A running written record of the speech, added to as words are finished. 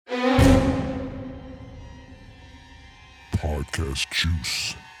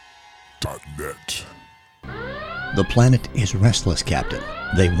podcastjuice.net. The planet is restless, Captain.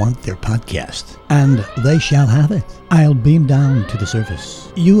 They want their podcast, and they shall have it. I'll beam down to the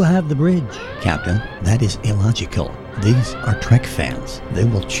surface. You have the bridge. Captain, that is illogical. These are Trek fans. They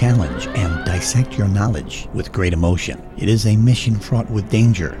will challenge and dissect your knowledge with great emotion. It is a mission fraught with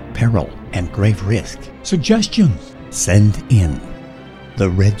danger, peril, and grave risk. Suggestions? Send in the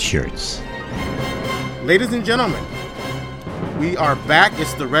red shirts. Ladies and gentlemen, we are back.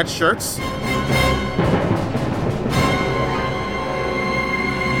 It's the red shirts.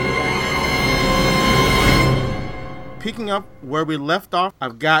 Picking up where we left off,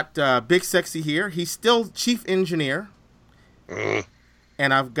 I've got Big Sexy here. He's still chief engineer.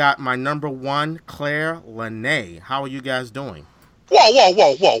 And I've got my number one, Claire Lanay. How are you guys doing?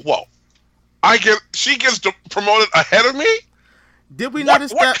 Whoa. She gets promoted ahead of me? Did we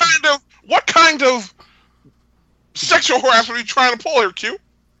notice that? What kind of sexual harassment are you trying to pull here, Q?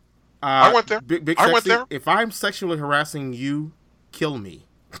 I went there. Big I Sexy, went there. If I'm sexually harassing you, kill me.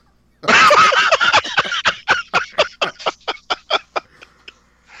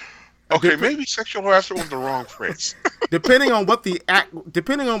 Okay, maybe sexual harassment was the wrong phrase. Depending on what the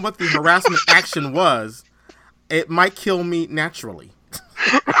harassment action was, it might kill me naturally,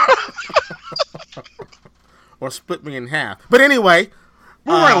 or split me in half. But anyway,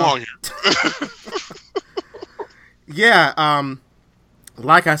 move right along here. Yeah,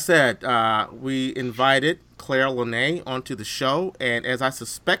 like I said, we invited Claire Lanay onto the show, and as I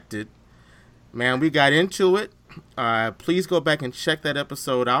suspected, man, we got into it. Please go back and check that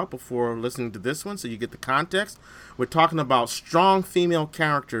episode out before listening to this one so you get the context. We're talking about strong female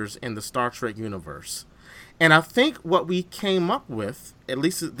characters in the Star Trek universe. And I think what we came up with, at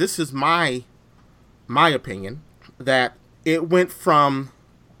least this is my opinion, that it went from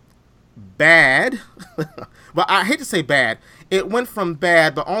bad, well, I hate to say bad, it went from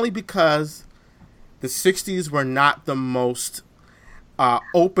bad, but only because the 60s were not the most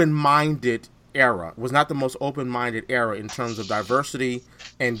open-minded era, was not the most open-minded era in terms of diversity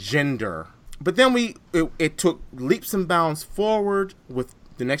and gender. But then it took leaps and bounds forward with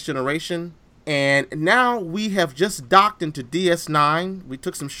The Next Generation, and now we have just docked into DS9. We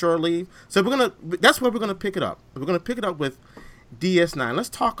took some shore leave, so that's where we're gonna pick it up. We're gonna pick it up with DS9. Let's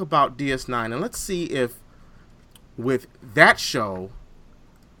talk about DS9, and let's see if with that show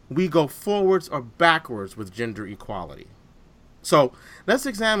we go forwards or backwards with gender equality. So let's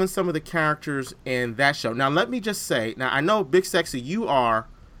examine some of the characters in that show. Now, let me just say, I know, Big Sexy, you are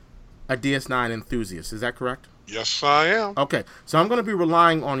a DS9 enthusiast. Is that correct? Yes, I am. Okay, so I'm going to be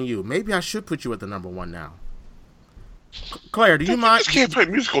relying on you. Maybe I should put you at the number one now. Claire, do you mind? You just can't play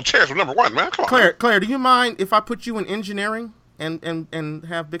musical chairs with number one, man. Come on. Claire, do you mind if I put you in engineering and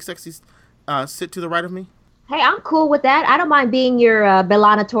have Big Sexy sit to the right of me? Hey, I'm cool with that. I don't mind being your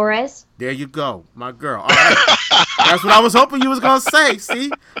Belana Torres. There you go, my girl. All right. That's what I was hoping you was gonna say. See,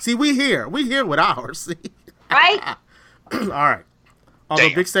 we here with ours. See, right? All right. Although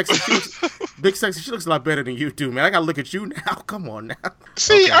Damn. Big Sexy, she looks a lot better than you do, man. I gotta look at you now. Come on now.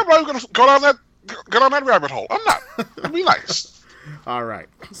 See, Okay. I'm not gonna go down that rabbit hole. I'm not. Be nice. All right.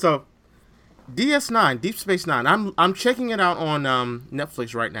 So, DS9, Deep Space Nine. I'm checking it out on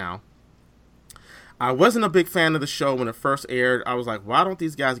Netflix right now. I wasn't a big fan of the show when it first aired. I was like, why don't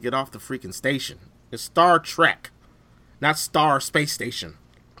these guys get off the freaking station? It's Star Trek, not Star Space Station.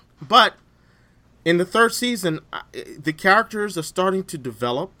 But in the third season, the characters are starting to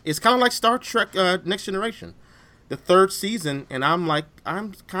develop. It's kind of like Star Trek Next Generation. The third season, and I'm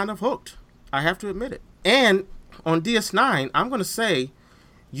kind of hooked. I have to admit it. And on DS9, I'm going to say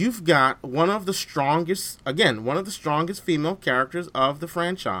you've got one of the strongest female characters of the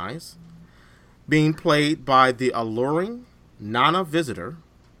franchise, being played by the alluring Nana Visitor,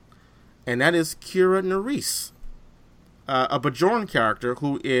 and that is Kira Nerys, a Bajoran character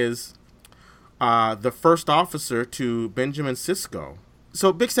who is the first officer to Benjamin Sisko.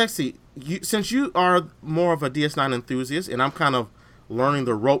 So, Big Sexy, since you are more of a DS9 enthusiast, and I'm kind of learning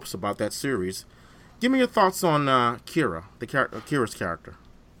the ropes about that series, give me your thoughts on Kira, Kira's character.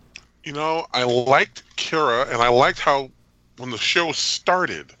 You know, I liked Kira, and I liked how when the show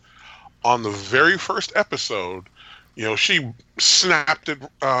started, on the very first episode, you know, she snapped at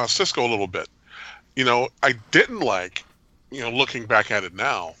Sisko a little bit. You know, I didn't like, you know, looking back at it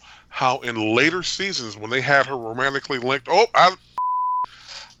now, how in later seasons when they had her romantically linked. I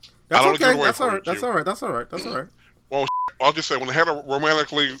don't okay. That's all right. Well, I'll just say when they had her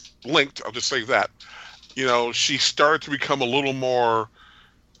romantically linked, I'll just say that. You know, she started to become a little more,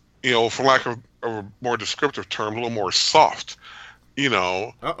 you know, for lack of a more descriptive term, a little more soft.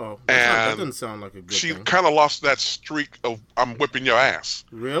 Uh-oh. That And doesn't sound like a good she thing. kind of lost that streak of I'm whipping your ass,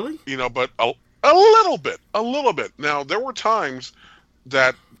 Really? but a little bit. Now, there were times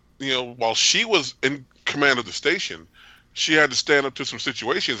that, while she was in command of the station, she had to stand up to some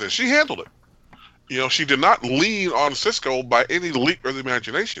situations, and she handled it. She did not lean on Cisco by any leap of the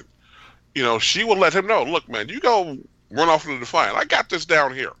imagination. She would let him know, look, man, you go run off into the Defiant. I got this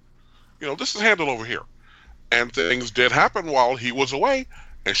down here. This is handled over here. And things did happen while he was away,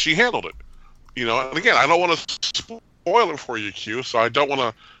 and she handled it. And again, I don't want to spoil it for you, Q, so I don't want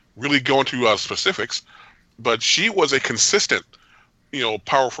to really go into specifics, but she was a consistent,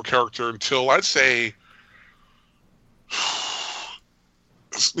 powerful character until I'd say,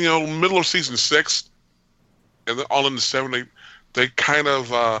 middle of season 6, and then all in the 7, they kind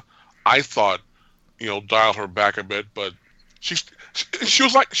of, I thought, dialed her back a bit, but she's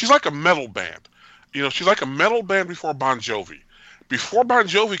like a metal band. She's like a metal band before Bon Jovi. Before Bon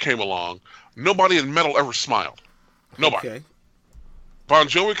Jovi came along, nobody in metal ever smiled. Nobody. Okay. Bon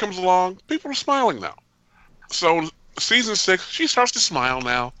Jovi comes along, people are smiling now. So season 6, she starts to smile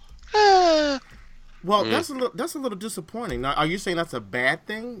now. Well, that's a little disappointing. Now, are you saying that's a bad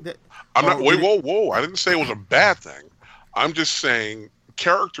thing? I'm not. Wait, whoa! I didn't say it was a bad thing. I'm just saying,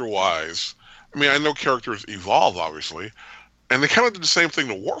 character-wise. I mean, I know characters evolve, obviously, and they kind of did the same thing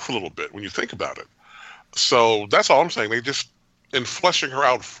to Worf a little bit when you think about it. So that's all I'm saying. They just, in fleshing her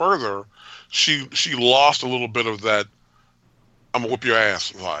out further, she lost a little bit of that I'm gonna whip your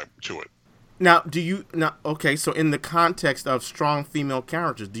ass vibe to it. Now, okay, so in the context of strong female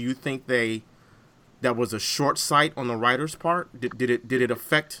characters, do you think that was a short sight on the writer's part? Did it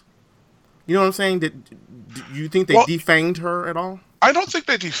affect, you know what I'm saying? Do you think they defanged her at all? I don't think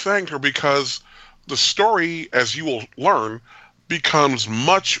they defanged her because the story, as you will learn, becomes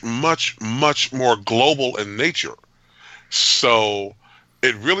much, much, much more global in nature. So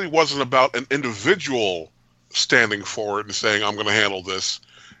it really wasn't about an individual standing forward and saying, I'm going to handle this.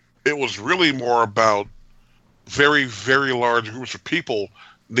 It was really more about very, very large groups of people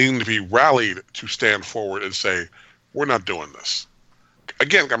needing to be rallied to stand forward and say, we're not doing this.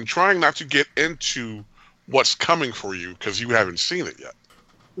 Again, I'm trying not to get into what's coming for you because you haven't seen it yet.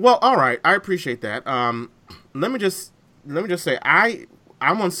 Well, all right. I appreciate that. Let me just say, I'm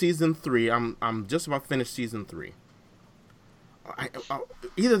on season 3. I'm just about finished season 3.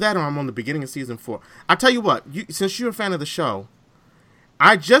 Either that or I'm on the beginning of season 4. I tell you what, since you're a fan of the show,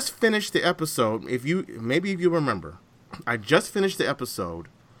 I just finished the episode. If you remember, I just finished the episode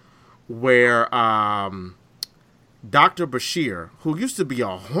where Dr. Bashir, who used to be a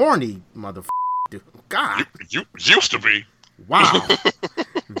horny motherfucker, God, you used to be. Wow,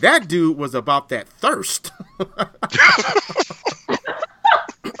 that dude was about that thirst.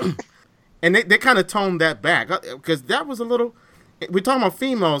 And they kind of toned that back because that was a little. We're talking about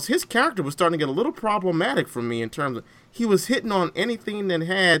females. His character was starting to get a little problematic for me in terms of he was hitting on anything that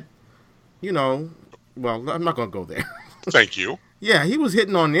had, well, I'm not going to go there. Thank you. Yeah, he was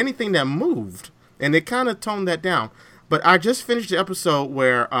hitting on anything that moved, and they kind of toned that down. But I just finished the episode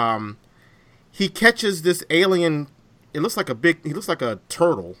where he catches this alien. He looks like a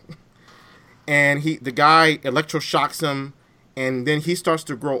turtle, and the guy electroshocks him, and then he starts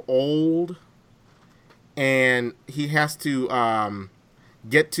to grow old. And he has to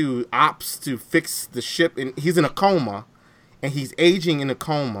get to ops to fix the ship. And he's in a coma. And he's aging in a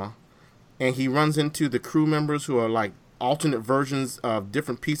coma. And he runs into the crew members who are like alternate versions of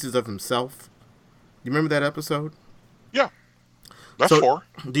different pieces of himself. Do you remember that episode? Yeah. That's 4.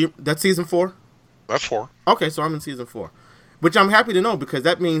 That's season 4? That's 4. Okay, so I'm in season 4. Which I'm happy to know because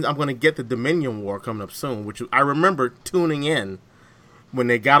that means I'm going to get the Dominion War coming up soon. Which I remember tuning in when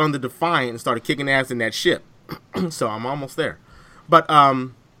they got on the Defiant and started kicking ass in that ship. So I'm almost there. But,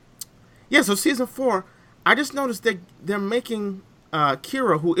 so season 4, I just noticed they're making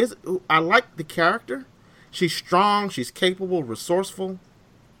Kira, who I like the character. She's strong, she's capable, resourceful.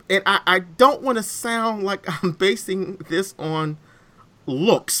 And I don't want to sound like I'm basing this on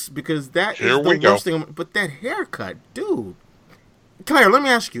looks, because that is the worst thing. But that haircut, dude. Claire, let me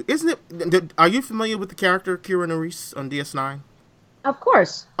ask you, are you familiar with the character Kira Nerys on DS9? Of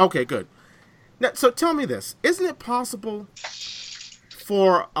course. Okay, good. Now, so tell me this. Isn't it possible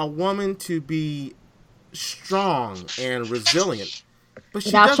for a woman to be strong and resilient, but she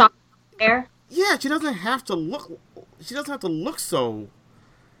doesn't hair? Yeah, she doesn't have to look so.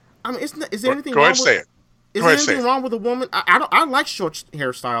 I mean, is there anything wrong with it? Is there anything wrong with a woman? I like short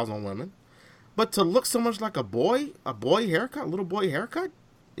hairstyles on women, but to look so much like a little boy haircut,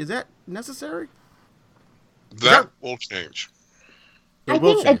 is that necessary? That will change. I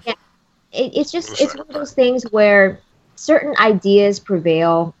think again, it's one of those things where certain ideas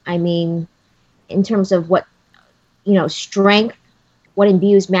prevail. I mean, in terms of what, strength, what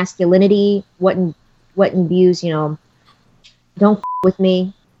imbues masculinity, what imbues, don't with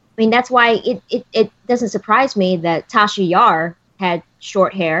me. I mean, that's why it doesn't surprise me that Tasha Yar had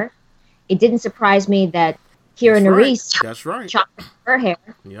short hair. It didn't surprise me that Kira Nerys chopped her hair.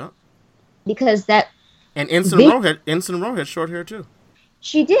 Yeah. Because that... And Ensign Ro had short hair too.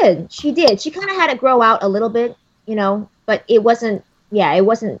 She did. She kind of had it grow out a little bit, but it wasn't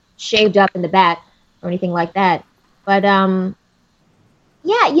shaved up in the back or anything like that. But, I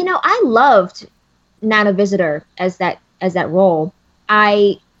loved Nana Visitor as that role.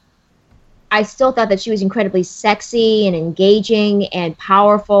 I still thought that she was incredibly sexy and engaging and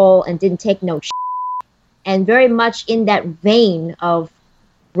powerful and didn't take no shit. And very much in that vein of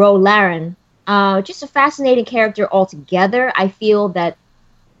Ro Laren. Just a fascinating character altogether. I feel that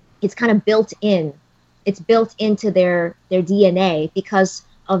it's kind of built in. It's built into their DNA because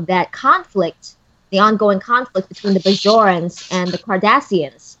of that conflict, the ongoing conflict between the Bajorans and the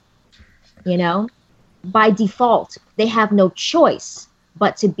Cardassians. By default, they have no choice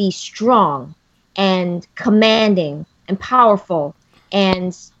but to be strong and commanding and powerful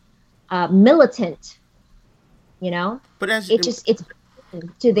and militant. But it's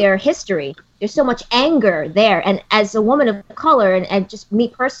to their history. There's so much anger there, and as a woman of color, and just me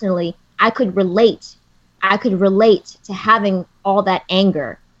personally, I could relate to having all that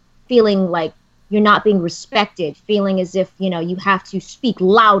anger, feeling like you're not being respected, feeling as if you have to speak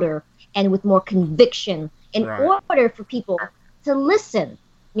louder and with more conviction in order for people to listen.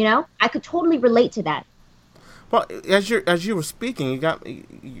 I could totally relate to that. Well, as you were speaking,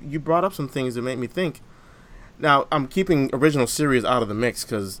 you brought up some things that made me think. Now, I'm keeping original series out of the mix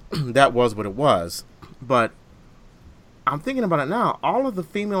because that was what it was. But I'm thinking about it now. All of the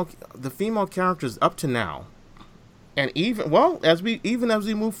female characters up to now, and even as we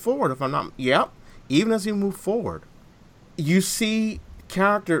move forward, even as we move forward, you see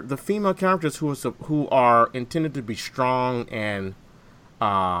the female characters who are intended to be strong and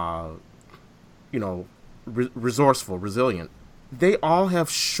resourceful, resilient. They all have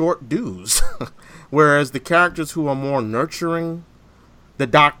short dues. Whereas the characters who are more nurturing, the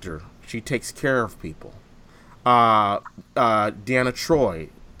doctor, she takes care of people. Deanna Troi,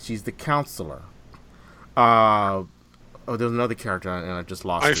 she's the counselor. There's another character, and I just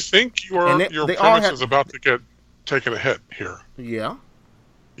lost it. I think your premise is about to get taken a hit here. Yeah?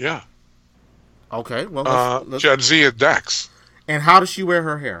 Yeah. Okay, well, let's... Jadzia Dax. And how does she wear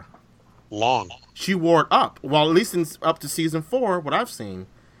her hair? Long. She wore it up. Well, at least up to season 4, what I've seen,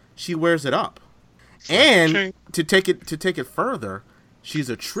 she wears it up. And to take it further, she's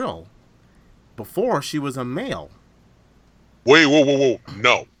a Trill. Before she was a male. Wait, whoa!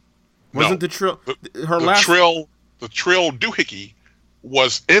 No, wasn't the Trill the Trill doohickey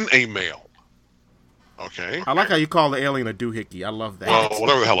was in a male. Okay. I like how you call the alien a doohickey. I love that. Well,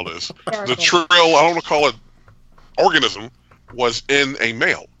 whatever the hell it is, the Trill, I don't want to call it organism, was in a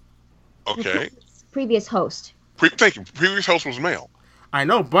male. Okay. Previous host. Thank you. Previous host was male. I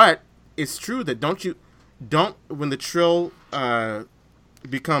know, but it's true that when the Trill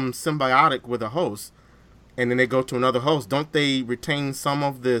become symbiotic with a host, and then they go to another host, don't they retain some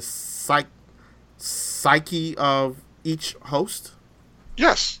of the psyche of each host?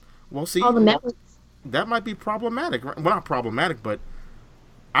 Yes. Well, see, all the memories. That might be problematic. Well, not problematic, but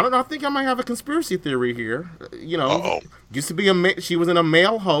I don't know. I think I might have a conspiracy theory here. Used to be she was in a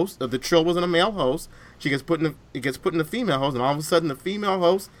male host. The Trill was in a male host. It gets put in the female host, and all of a sudden the female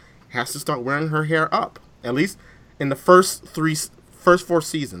host has to start wearing her hair up. At least in the first 4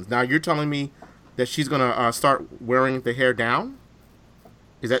 seasons. Now you're telling me that she's gonna start wearing the hair down?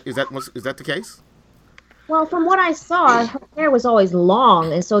 Is that the case? Well, from what I saw, her hair was always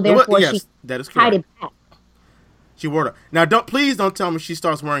long, and so therefore she tied it back. She wore it. Now, please don't tell me she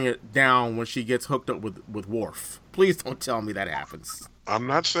starts wearing it down when she gets hooked up with Worf. Please don't tell me that happens. I'm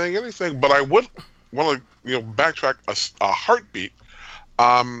not saying anything, but I would want to backtrack a heartbeat.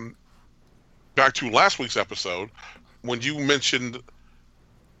 Back to last week's episode when you mentioned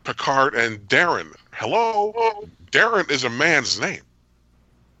Picard and Darren. Hello, Darren is a man's name,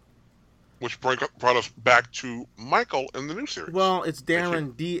 which brought us back to Michael in the new series. Well, it's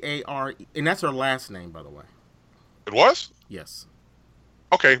Darren, Dare, and that's her last name, by the way. It was? Yes.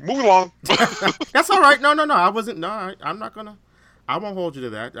 Okay, moving along. That's all right. No. I wasn't. No, I'm not gonna. I won't hold you to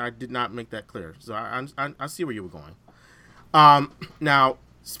that. I did not make that clear. So I see where you were going. Now,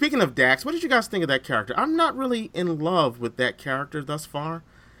 speaking of Dax, what did you guys think of that character? I'm not really in love with that character thus far.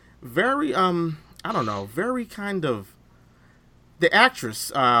 Very I don't know. Very kind of the actress,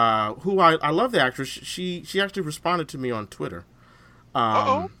 who I love the actress. She actually responded to me on Twitter.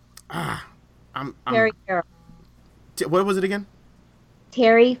 Terry Farrell. What was it again?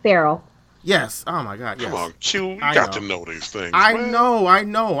 Terry Farrell. Yes. Oh my God. Yes. Come on, Q. You got to know these things. I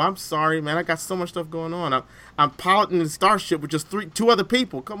man. know. I'm sorry, man. I got so much stuff going on. I'm piloting the Starship with just two other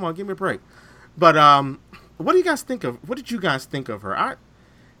people. Come on, give me a break. But what do you guys think of? What did you guys think of her?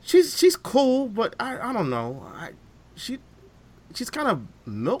 She's cool, but I don't know. She's kind of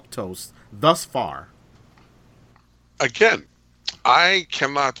milquetoast thus far. Again, I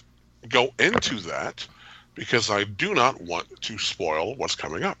cannot go into that because I do not want to spoil what's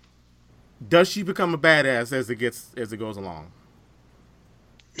coming up. Does she become a badass as it goes along?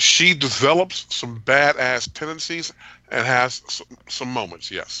 She develops some badass tendencies and has some moments,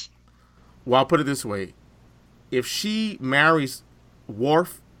 yes. Well, I'll put it this way. If she marries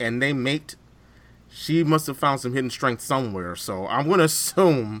Worf and they mate, she must have found some hidden strength somewhere. So I'm going to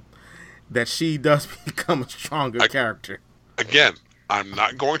assume that she does become a stronger character. Again, I'm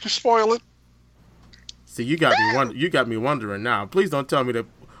not going to spoil it. See, you got me wondering now. Please don't tell me that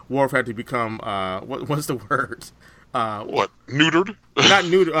Worf had to become what's the word? What, neutered? Not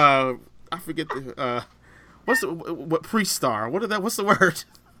neutered. I forget the what priest star? What's the word?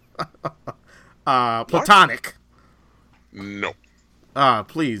 Platonic. No.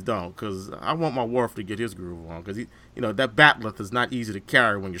 Please don't, because I want my Worf to get his groove on, because that batleth is not easy to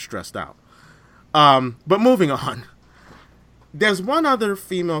carry when you're stressed out. But moving on, there's one other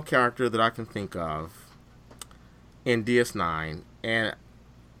female character that I can think of in DS9, and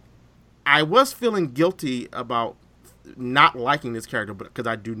I was feeling guilty about not liking this character, because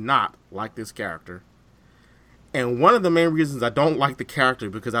I do not like this character. And one of the main reasons I don't like the character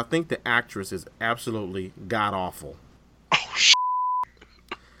because I think the actress is absolutely god awful. Oh, shit.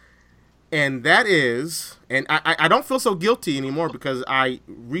 And that is, and I don't feel so guilty anymore because I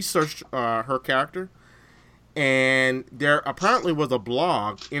researched her character, and there apparently was a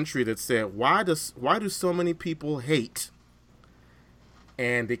blog entry that said, why do so many people hate?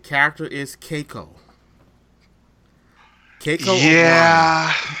 And the character is Keiko. Keiko.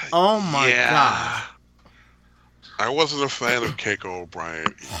 Yeah. O'Brien. Oh my God. I wasn't a fan of Keiko O'Brien.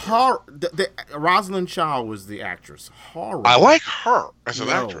 The Rosalind Chow was the actress. Horrible. I like her as an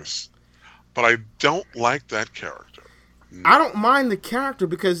actress, but I don't like that character. No. I don't mind the character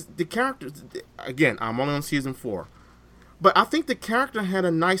because the character, again, I'm only on season 4, but I think the character had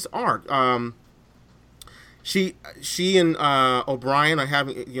a nice arc. She and O'Brien are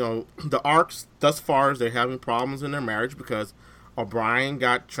having, the arcs thus far is they're having problems in their marriage because O'Brien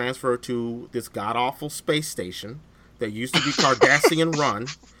got transferred to this god-awful space station that used to be Cardassian run.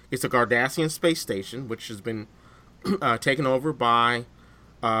 It's a Cardassian space station, which has been taken over by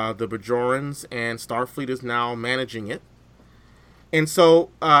the Bajorans, and Starfleet is now managing it. And so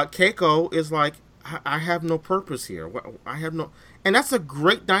Keiko is like, I have no purpose here. And that's a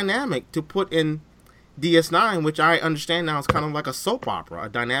great dynamic to put in DS9, which I understand now is kind of like a soap opera, a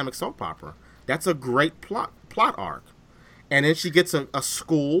dynamic soap opera. That's a great plot arc. And then she gets a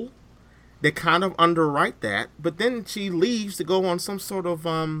school. They kind of underwrite that, but then she leaves to go on some sort of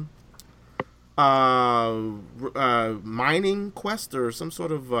mining quest or some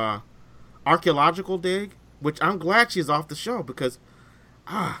sort of archaeological dig, which I'm glad she's off the show because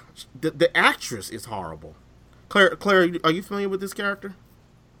the actress is horrible. Claire, are you familiar with this character?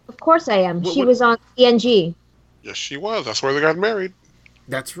 Of course I am. She was on TNG. Yes, she was. That's where they got married.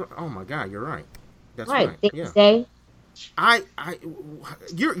 That's right. Oh my God, you're right. That's right. right. Things Day.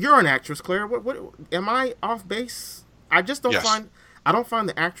 You're an actress, Claire. What am I off base? I just don't find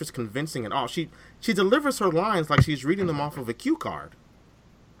the actress convincing at all. She delivers her lines like she's reading them off of a cue card.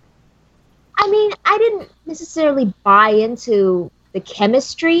 I mean, I didn't necessarily buy into the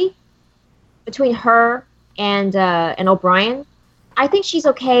chemistry between her and O'Brien. I think she's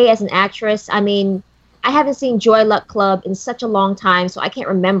okay as an actress. I mean, I haven't seen Joy Luck Club in such a long time, so I can't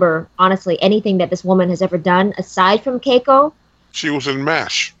remember, honestly, anything that this woman has ever done aside from Keiko. She was in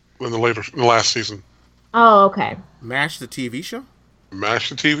MASH in the last season. Oh, okay. MASH, the TV show? MASH,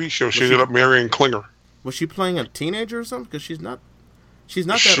 the TV show. She ended up marrying Klinger. Was she playing a teenager or something? Because she's not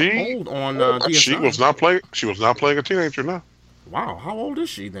that old on DS9. She was not playing a teenager, no. Wow, how old is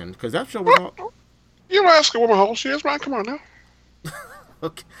she then? Because that show was all... You ask a woman how old she is, man. Come on now.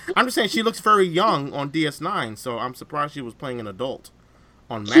 Okay. I'm just saying she looks very young on DS9, so I'm surprised she was playing an adult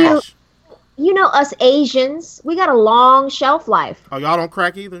on MASH. You know us Asians, we got a long shelf life. Oh, y'all don't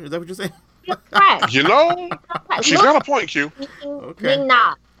crack either? Is that what you're saying? Crack. You know, she's got a point, Q. Okay. Ming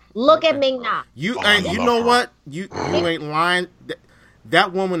Na. Look at Ming Na. You know what? You ain't lying.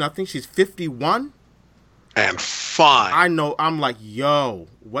 That woman, I think she's 51. and fun. I know. I'm like, yo,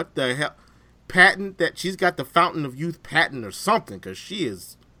 what the hell? Patent that she's got the Fountain of Youth patent or something, because she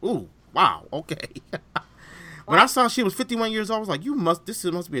is. Ooh, wow, okay. When I saw she was 51 years old, I was like, this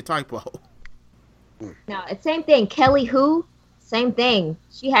must be a typo. No, it's same thing. Kelly Who, same thing.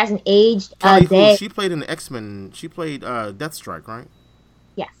 She hasn't aged Kelly a day. Who, she played in the X-Men. She played Deathstrike, right?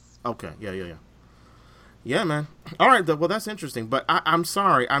 Yes. Okay, yeah. Yeah, man. All right, well, that's interesting. But I'm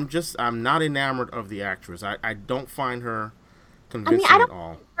sorry. I'm not enamored of the actress. I don't find her convincing at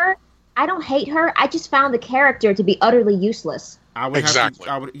all. I don't hate her. I just found the character to be utterly useless.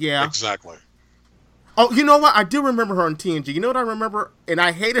 Exactly. Yeah. Exactly. Oh, you know what? I do remember her in TNG. You know what I remember? And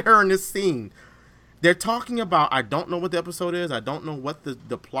I hated her in this scene. They're talking about, I don't know what the episode is. I don't know what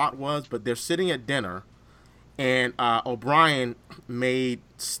the plot was, but they're sitting at dinner. And O'Brien made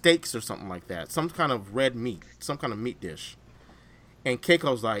steaks or something like that. Some kind of red meat. Some kind of meat dish. And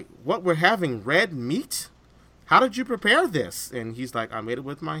Keiko's like, what, we're having red meat? How did you prepare this? And he's like, I made it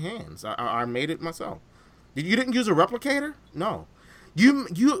with my hands. I made it myself. You didn't use a replicator? No.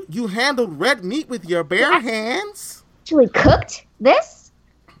 You handled red meat with your bare hands? Actually cooked this?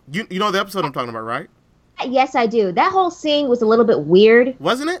 You know the episode I'm talking about, right? Yes, I do. That whole scene was a little bit weird.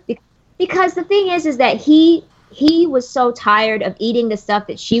 Wasn't it? Because the thing is that he was so tired of eating the stuff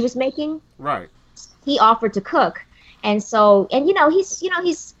that she was making. Right. He offered to cook. And so, and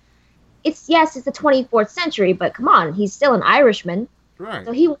it's the 24th century, but come on, he's still an Irishman. Right.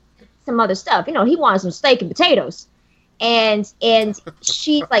 So he wanted some other stuff. He wanted some steak and potatoes. And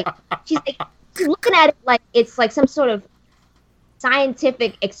she's looking at it like it's like some sort of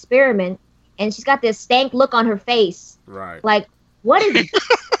scientific experiment, and she's got this stank look on her face. Right. Like, what is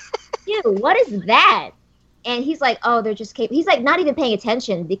what is that? And he's like, oh, they're just he's like not even paying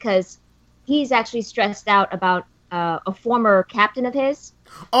attention because he's actually stressed out about a former captain of his.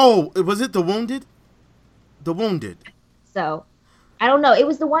 Oh, was it The Wounded? The Wounded. So, I don't know. It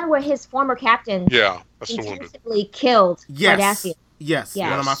was the one where his former captain That's The Wounded. intentionally killed Cardassian. Yes,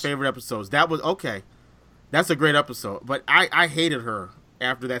 one of my favorite episodes. That was, okay. That's a great episode. But I hated her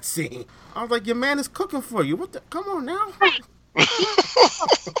after that scene. I was like, your man is cooking for you. What the? Come on now. Right.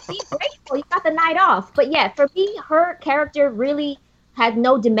 Be grateful. You got the night off. But yeah, for me, her character really had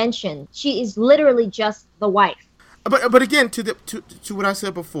no dimension. She is literally just the wife. But again, to what I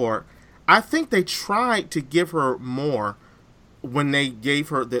said before, I think they tried to give her more when they gave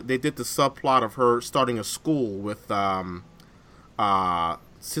her they did the subplot of her starting a school with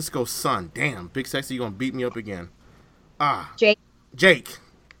Cisco's son. Damn, Big Sexy, you gonna beat me up again? Jake.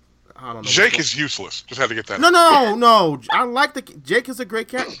 I don't know. Jake is useless. Just had to get that. No. I like Jake is a great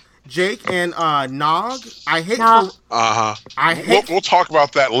character. Jake and Nog. I hate. We'll talk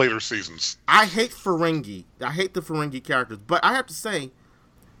about that later seasons. I hate Ferengi. I hate the Ferengi characters, but I have to say,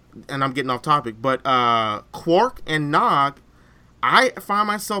 and I'm getting off topic, but Quark and Nog, I find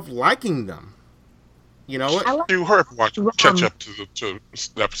myself liking them. You know what? You hurry up and catch up to the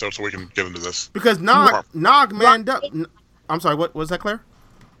episode so we can get into this. Because Nog manned up. I'm sorry. What was that, Claire?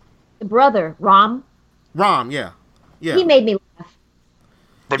 The brother, Rom, yeah. He made me laugh.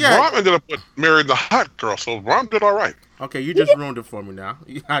 But Rom ended up marrying the hot girl, so Rom did all right. Okay, you just ruined it for me now.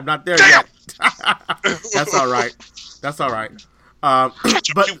 I'm not there yet. That's all right.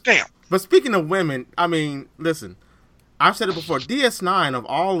 But speaking of women, I mean, listen, I've said it before. DS9 of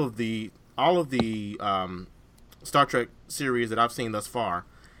all of the Star Trek series that I've seen thus far,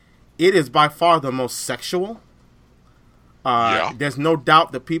 it is by far the most sexual. There's no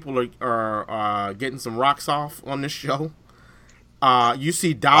doubt that people are getting some rocks off on this show. You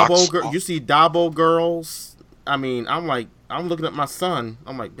see Dabo girls. I mean, I'm looking at my son.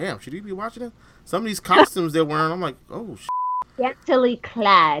 I'm like, damn, should he be watching it? Some of these costumes they're wearing, I'm like, oh, Scantily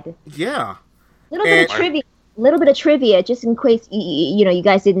clad. Yeah. Little bit of trivia, just in case you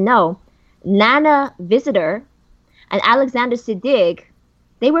guys didn't know. Nana Visitor and Alexander Siddig,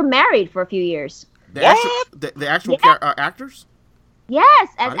 they were married for a few years. The actual actors? Yes,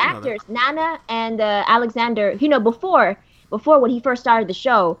 as actors. Nana and Alexander, before when he first started the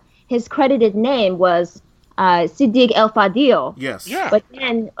show, his credited name was Siddig El Fadil. Yes. Yeah. But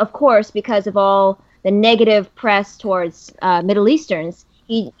then, of course, because of all the negative press towards Middle Easterns,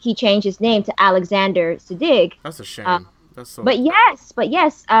 he changed his name to Alexander Siddig. That's a shame. But yes,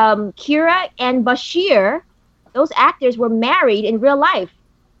 Kira and Bashir, those actors were married in real life.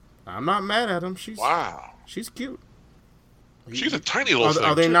 I'm not mad at him. She's cute. She's a tiny little thing.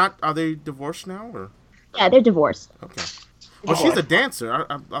 Are they not? Are they divorced now? Or? Yeah, they're divorced. Okay. Well, she's a dancer.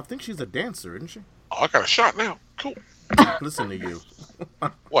 I think she's a dancer, isn't she? Oh, I got a shot now. Cool. Listen to you.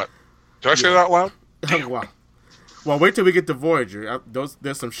 What? Did I say that out loud? Wow. Well, wait till we get to Voyager.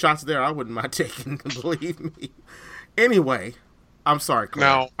 There's some shots there I wouldn't mind taking, believe me. Anyway, I'm sorry, Claire.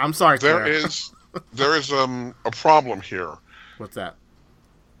 Now, I'm sorry, Claire. there is a problem here. What's that?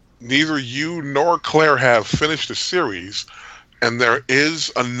 Neither you nor Claire have finished the series, and there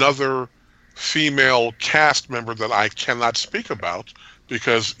is another female cast member that I cannot speak about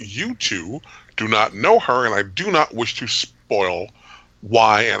because you two do not know her, and I do not wish to spoil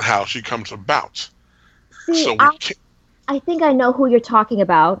why and how she comes about. See, So I think I know who you're talking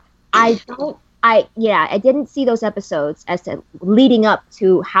about. I didn't see those episodes as to leading up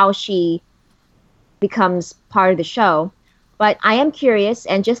to how she becomes part of the show. But I am curious,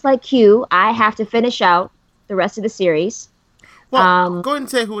 and just like Q, I have to finish out the rest of the series. Well, go ahead and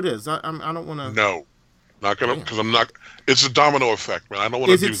say who it is. I don't want to. No, not gonna, because I'm not. It's a domino effect, man. I don't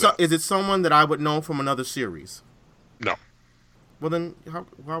want to do that. Is it someone that I would know from another series? No. Well, then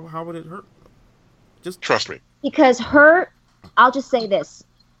how would it hurt? Just trust me. Because I'll just say this,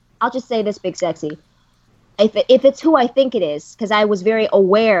 Big Sexy. If it's who I think it is, because I was very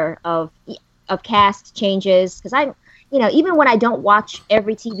aware of cast changes, because even when I don't watch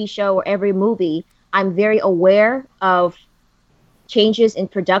every TV show or every movie, I'm very aware of changes in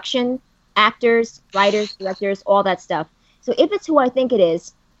production, actors, writers, directors, all that stuff. So if it's who I think it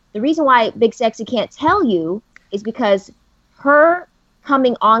is, the reason why Big Sexy can't tell you is because her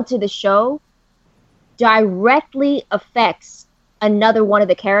coming onto the show directly affects another one of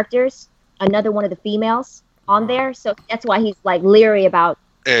the characters, another one of the females on there. So that's why he's like leery about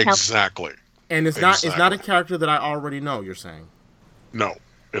exactly. And it's not a character that I already know, you're saying? No,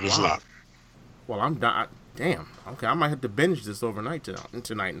 it is not. Well, I'm not. Damn. Okay, I might have to binge this overnight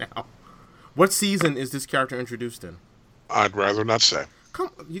tonight now. What season is this character introduced in? I'd rather not say.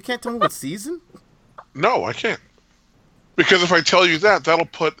 You can't tell me what season? No, I can't. Because if I tell you that, that'll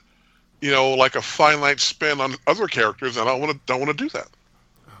put, like a finite spin on other characters, and I don't want to do that.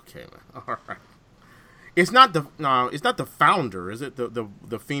 Okay, man. All right. It's not the founder, is it?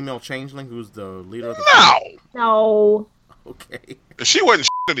 The female changeling who's the leader of the No. Okay. She wasn't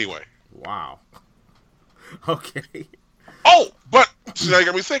anyway. Wow. Okay. Oh, but see, now you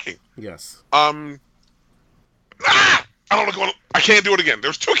got me thinking. Yes. I don't know. I can't do it again.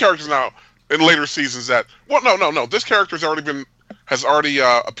 There's two characters now in later seasons that. Well, no. This character has already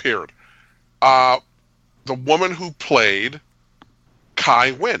appeared. The woman who played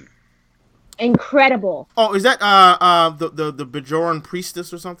Kai Wynn. Incredible. Oh, is that the Bajoran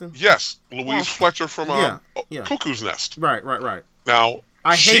priestess or something? Yes, Louise Fletcher from Cuckoo's Nest. Right. Now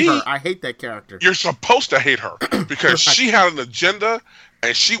I hate her. I hate that character. You're supposed to hate her because she had an agenda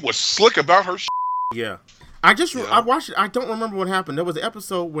and she was slick about her. Yeah, I watched it. I don't remember what happened. There was an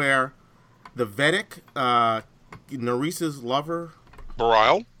episode where the Vedic, Neresa's lover,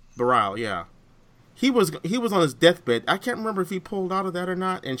 Bareil, yeah. He was on his deathbed. I can't remember if he pulled out of that or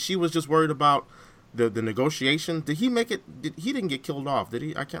not, and she was just worried about the negotiation. Did he make it? He didn't get killed off, did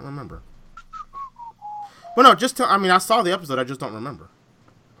he? I can't remember. Well, no, I saw the episode. I just don't remember.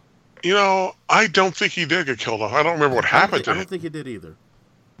 I don't think he did get killed off. I don't remember what happened to him. I don't think he did either.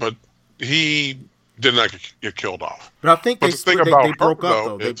 But he did not get killed off. But I think they broke up,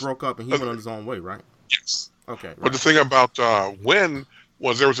 though. They broke up, and he went on his own way, right? Yes. Okay. Right. But the thing about Wynn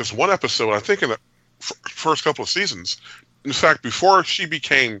was there was this one episode, I think in the first couple of seasons. In fact, before she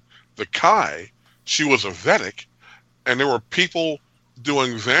became the Kai, she was a Vedic, and there were people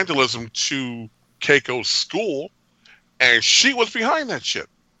doing vandalism to Keiko's school, and she was behind that shit.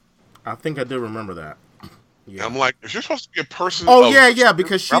 I think I do remember that. Yeah. I'm like, if you're supposed to be a person,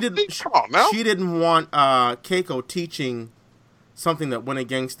 because she didn't. Come on now. She didn't want Keiko teaching something that went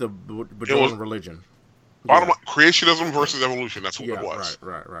against the Bajoran religion. Bottom line, creationism versus evolution. That's what it was.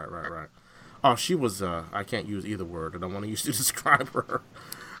 Right. Oh, she was. I can't use either word. I don't want to use to describe her.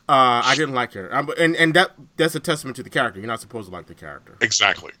 I didn't like her, and that's a testament to the character. You're not supposed to like the character.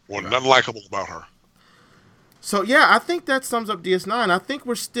 Exactly. Well, nothing likable about her. So, yeah, I think that sums up DS9. I think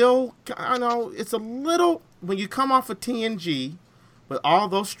we're still, I know, it's a little, when you come off of TNG with all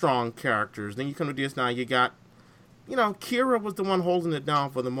those strong characters, then you come to DS9, you got, Kira was the one holding it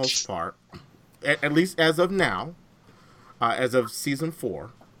down for the most part, at least as of now, as of season 4.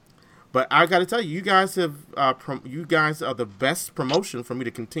 But I got to tell you, you guys are the best promotion for me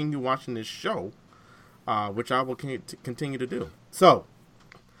to continue watching this show, which I will continue to do. So,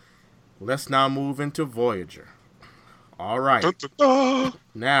 let's now move into Voyager. All right.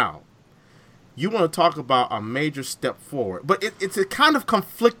 Now, you want to talk about a major step forward, but it's a kind of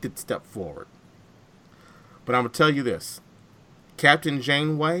conflicted step forward. But I'm going to tell you this. Captain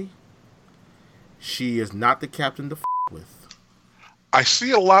Janeway, she is not the captain to with. I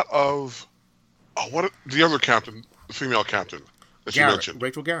see a lot of what the other captain, female captain that you Garrett, mentioned.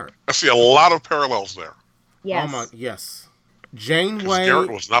 Rachel Garrett. I see a lot of parallels there. Yes. Oh my, yes. Janeway.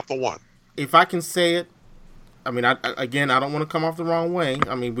 Garrett was not the one. If I can say it, I mean, I don't want to come off the wrong way.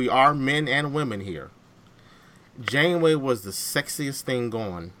 I mean, we are men and women here. Janeway was the sexiest thing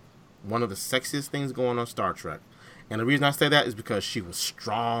going. One of the sexiest things going on Star Trek. And the reason I say that is because she was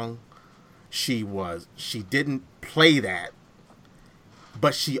strong. She didn't play that.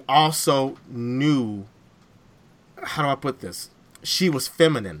 But she also knew, how do I put this? She was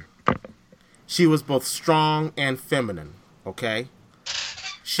feminine. She was both strong and feminine. Okay?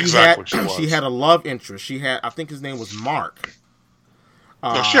 She had a love interest. I think his name was Mark.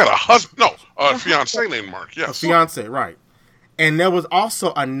 No, she had a husband. No, a fiance named Mark. Yes, a fiance, right? And there was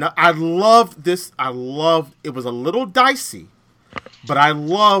also I loved this. It was a little dicey, but I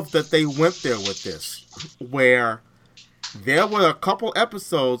loved that they went there with this, where there were a couple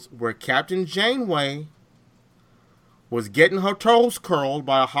episodes where Captain Janeway was getting her toes curled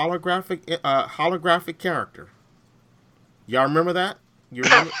by a holographic character. Y'all remember that? You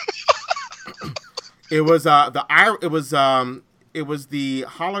remember? It was the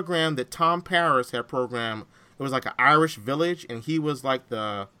hologram that Tom Paris had programmed. It was like an Irish village, and he was like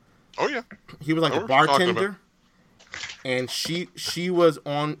the the bartender, and she was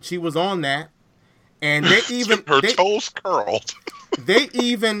on that, and they even her toes curled. They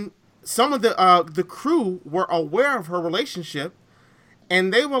even some of the crew were aware of her relationship,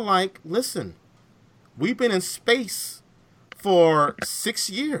 and they were like, "Listen, we've been in space for 6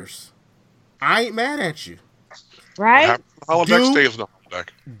 years. I ain't mad at you." Right? Holodeck stays on the holodeck.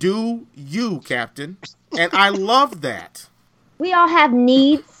 Do you, Captain? And I love that. We all have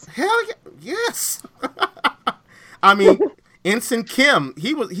needs. Hell yeah, yes. I mean, Ensign Kim,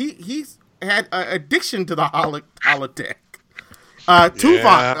 he had addiction to the holodeck.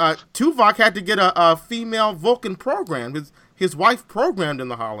 Tuvok had to get a female Vulcan program. His wife programmed in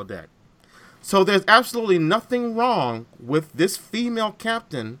the holodeck. So there's absolutely nothing wrong with this female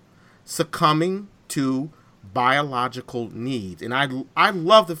captain succumbing to biological needs, and I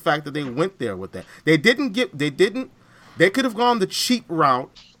love the fact that they went there with that. They could have gone the cheap route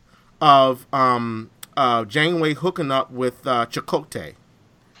of Janeway hooking up with Chakotay,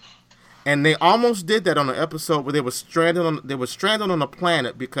 and they almost did that on an episode where they were stranded on a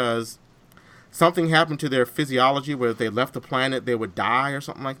planet because something happened to their physiology where if they left the planet they would die or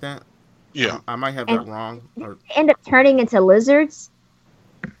something like that. Yeah, I might have that wrong. Or end up turning into lizards.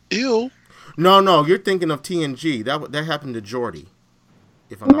 Ew. No, you're thinking of TNG. That happened to Geordi.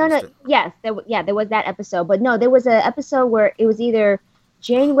 If I'm not mistaken. Yes, there was that episode, but no, there was an episode where it was either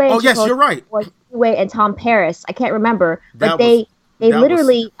Janeway. Oh yes, you're right. Or Janeway and Tom Paris. I can't remember, but they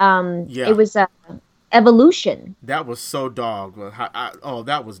literally it was evolution. That was so dog.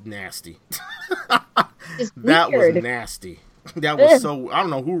 That was nasty. It's that weird. was nasty. That was so. I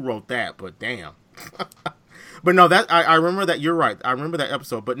don't know who wrote that, but damn. But no, that I remember that. You're right. I remember that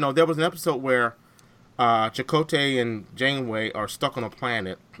episode. But no, there was an episode where Chakotay and Janeway are stuck on a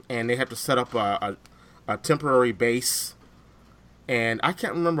planet, and they have to set up a temporary base. And I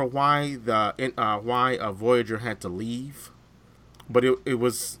can't remember why why Voyager had to leave, but it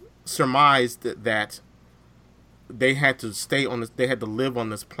was surmised that they had to stay on this. They had to live on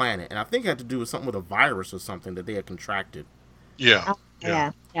this planet, and I think it had to do with something with a virus or something that they had contracted. Yeah.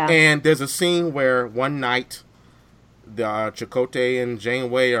 And there's a scene where one night, the Chakotay and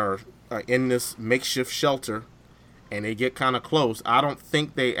Janeway are in this makeshift shelter, and they get kind of close. I don't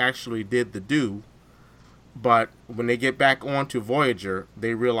think they actually did the do, but when they get back onto Voyager,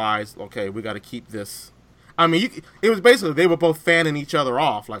 they realize, okay, we got to keep this. I mean, it was basically they were both fanning each other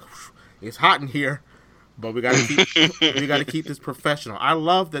off, like it's hot in here, but we got to keep this professional. I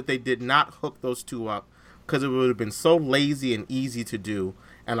love that they did not hook those two up because it would have been so lazy and easy to do.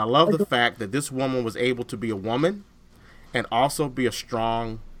 And I love the fact that this woman was able to be a woman and also be a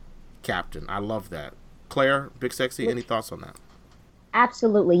strong captain. I love that. Claire, Big Sexy, any thoughts on that?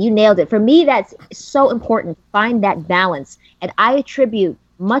 Absolutely. You nailed it. For me, that's so important to find that balance. And I attribute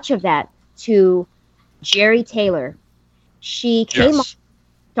much of that to Jerry Taylor. She came on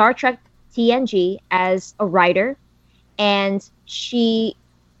Star Trek TNG as a writer, and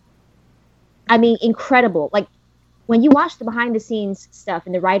incredible. Like, when you watch the behind the scenes stuff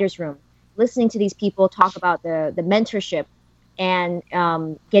in the writer's room, listening to these people talk about the mentorship and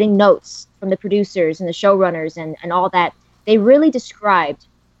getting notes from the producers and the showrunners and all that, they really described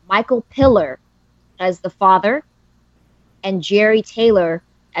Michael Piller as the father and Jerry Taylor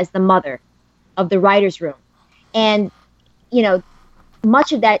as the mother of the writer's room. And,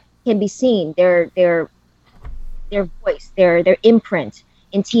 much of that can be seen, their voice, their imprint,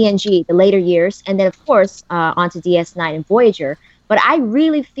 in TNG, the later years, and then of course onto DS9 and Voyager. But I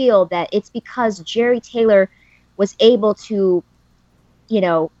really feel that it's because Jerry Taylor was able to,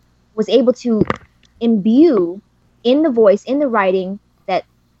 imbue in the voice, in the writing, that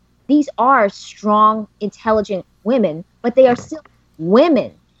these are strong, intelligent women, but they are still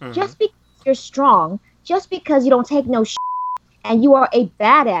women. Mm-hmm. Just because you're strong, just because you don't take no shit, and you are a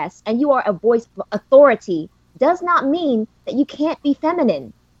badass, and you are a voice of authority, does not mean that you can't be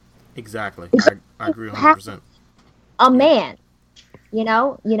feminine. Exactly. I agree 100%. A man,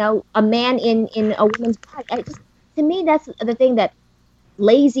 a man in a woman's body. To me, that's the thing that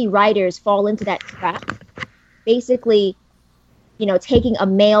lazy writers fall into, that trap. Basically, taking a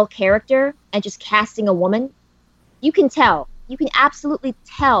male character and just casting a woman. You can absolutely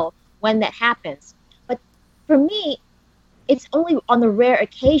tell when that happens. But for me, it's only on the rare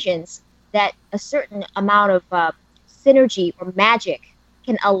occasions that a certain amount of synergy or magic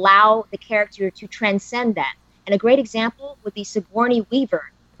can allow the character to transcend that. And a great example would be Sigourney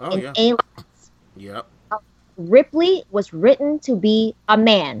Weaver in Aliens. Yep. Ripley was written to be a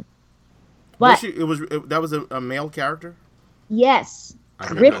man. But that was a male character? Yes.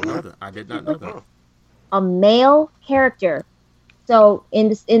 I did not know that. A male character. So in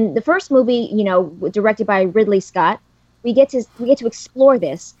the first movie, directed by Ridley Scott, we get to explore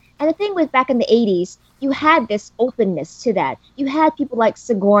this. And the thing with back in the 80s, you had this openness to that. You had people like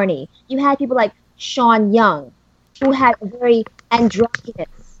Sigourney. You had people like Sean Young, who had a very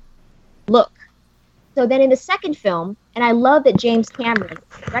androgynous look. So then in the second film, and I love that James Cameron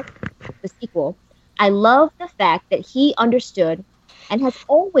directed the sequel, I love the fact that he understood and has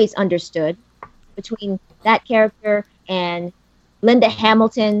always understood between that character and Linda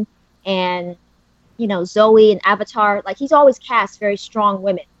Hamilton and, Zoe and Avatar. Like, he's always cast very strong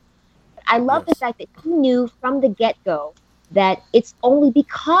women. But I love the fact that he knew from the get-go that it's only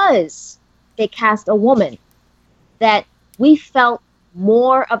because they cast a woman that we felt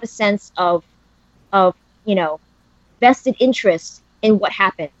more of a sense of vested interest in what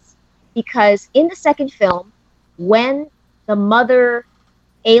happens. Because in the second film, when the mother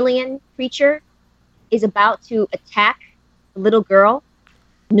alien creature is about to attack the little girl,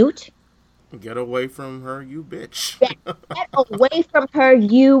 Newt. Get away from her, you bitch. Get away from her,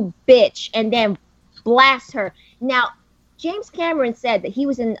 you bitch. And then blast her. Now, James Cameron said that he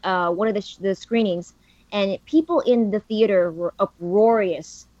was in one of the screenings, and people in the theater were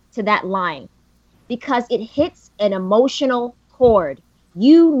uproarious to that line because it hits an emotional chord.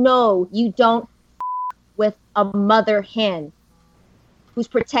 You don't with a mother hen who's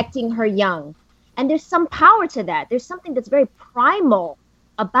protecting her young. And there's some power to that. There's something that's very primal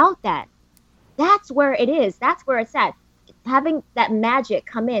about that. That's where it is. That's where it's at. Having that magic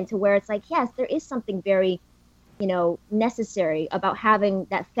come in to where it's like, yes, there is something very, necessary about having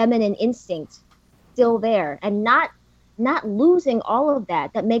that feminine instinct still there and not losing all of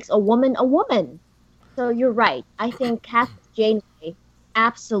that makes a woman a woman. So you're right. I think Catherine Janeway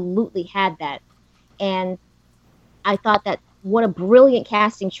absolutely had that. And I thought that what a brilliant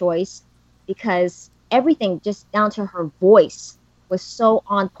casting choice, because everything just down to her voice was so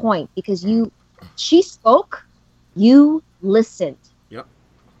on point, because she spoke, you listened. Yep.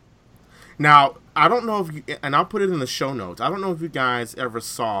 Now, I don't know if you, and I'll put it in the show notes, I don't know if you guys ever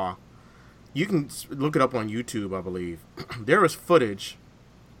saw, you can look it up on YouTube, I believe. There is footage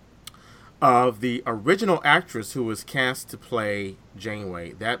of the original actress who was cast to play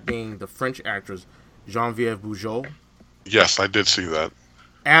Janeway, that being the French actress Geneviève Bujold. Yes, I did see that.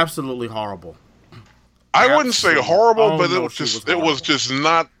 Absolutely horrible. I wouldn't say horrible, but it was just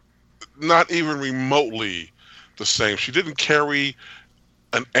not even remotely the same. She didn't carry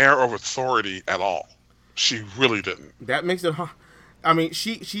an air of authority at all. She really didn't. That makes it hard. I mean,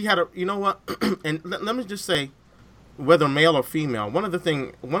 she had a, you know what? And let me just say, whether male or female, one of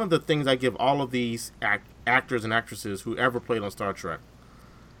the things I give all of these actors and actresses who ever played on Star Trek,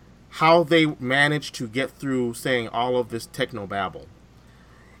 how they managed to get through saying all of this techno babble,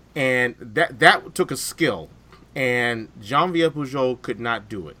 and that took a skill, and Geneviève Bujold could not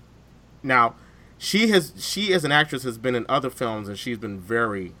do it. Now, she as an actress has been in other films, and she's been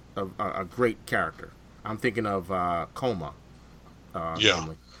very a great character. I'm thinking of Coma.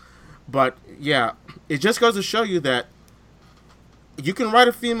 Family. But yeah, it just goes to show you that you can write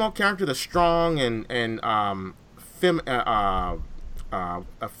a female character that's strong and a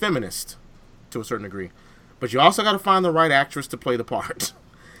feminist to a certain degree, but you also got to find the right actress to play the part.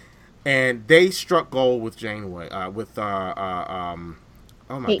 And they struck gold with Janeway, with Kate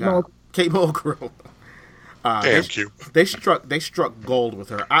Mulgrew. Damn cute. They struck gold with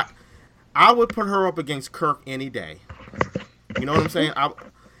her. I would put her up against Kirk any day. You know what I'm saying?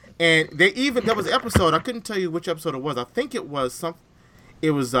 And there was an episode, I couldn't tell you which episode it was. I think it was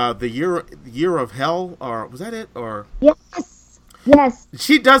the year of hell, or was that it? Or yes.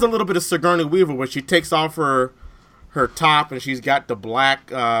 She does a little bit of Sigourney Weaver where she takes off her top and she's got the black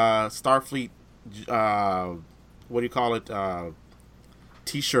Starfleet what do you call it,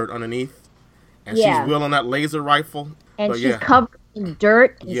 t-shirt underneath, and she's wielding that laser rifle, and she's covered in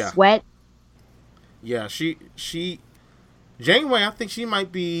dirt and sweat. Yeah, she Janeway, I think she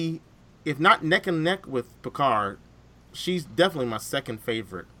might be, if not neck and neck with Picard, she's definitely my second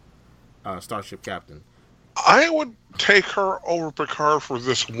favorite starship captain. I would take her over Picard for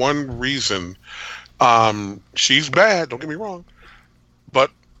this one reason. She's bad, don't get me wrong, but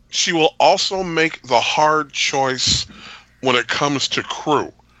she will also make the hard choice when it comes to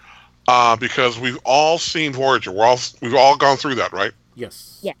crew. Because we've all seen Voyager. We've all gone through that, right?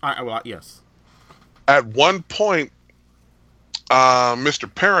 Yes. Yeah. Yes. At one point,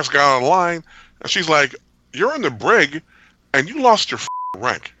 Mr. Paris got online, and she's like, "You're in the brig, and you lost your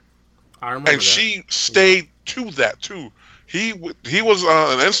rank." I remember. And she stayed to that too. He was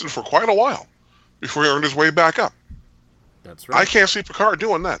an ensign for quite a while before he earned his way back up. That's right. I can't see Picard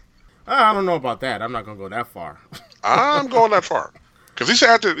doing that. I don't know about that. I'm not gonna go that far. I'm going that far because he's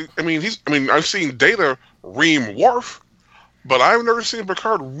had to. I've seen Data ream Worf, but I've never seen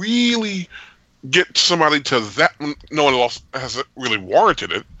Picard really get somebody to that. No one else has really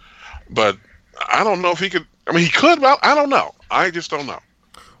warranted it, but I don't know if he could. I mean, he could, but I don't know. I just don't know.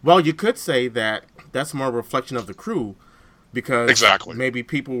 Well, you could say that that's more a reflection of the crew, because exactly maybe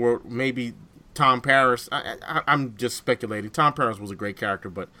Tom Paris. I'm just speculating. Tom Paris was a great character,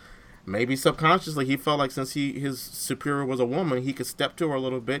 but maybe subconsciously he felt like since his superior was a woman, he could step to her a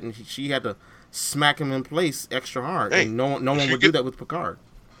little bit, and she had to smack him in place extra hard. Hey, and no one would do that with Picard.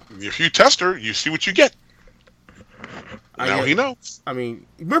 If you test her, you see what you get. Now he knows. I mean,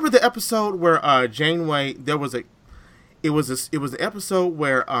 remember the episode where Janeway? It was the episode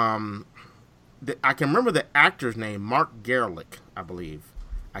where I can remember the actor's name, Mark Gerlich, I believe.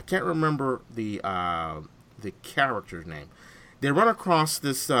 I can't remember the character's name. They run across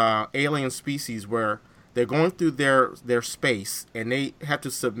this alien species where they're going through their space, and they have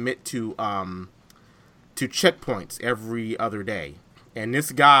to submit to checkpoints every other day. And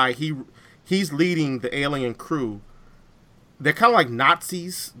this guy, he's leading the alien crew. They're kind of like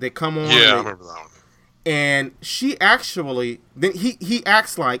Nazis. They come on. Yeah, I remember that one. And she actually, then he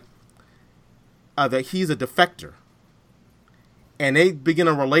acts like that he's a defector. And they begin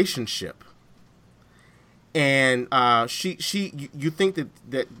a relationship. And you think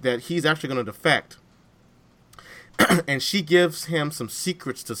that he's actually going to defect. And she gives him some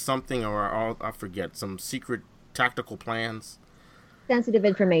secrets to something, or I forget, some secret tactical plans. Sensitive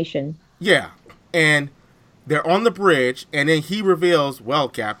information. Yeah. And they're on the bridge, and then he reveals, "Well,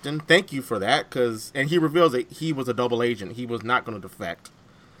 Captain, thank you for that," and he reveals that he was a double agent. He was not going to defect.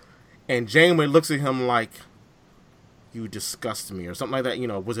 And Janeway looks at him like, "You disgust me," or something like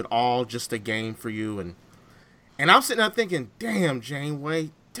that. Was it all just a game for you? And I'm sitting there thinking, "Damn,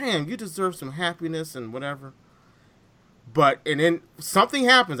 Janeway, damn, you deserve some happiness and whatever." And then something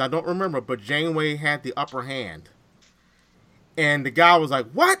happens. I don't remember, but Janeway had the upper hand. And the guy was like,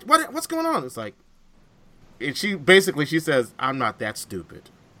 "What? What's going on?" It's like, and she says, "I'm not that stupid."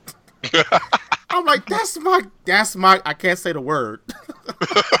 I'm like, that's my, I can't say the word.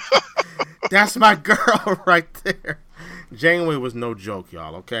 That's my girl right there. Janeway was no joke,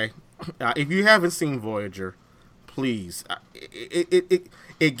 y'all, okay? If you haven't seen Voyager, please.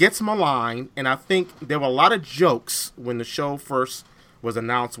 It gets maligned, and I think there were a lot of jokes when the show first was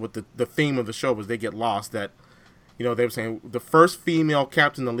announced with the theme of the show was they get lost, that, they were saying the first female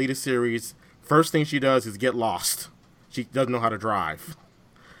captain to lead a series, first thing she does is get lost. She doesn't know how to drive.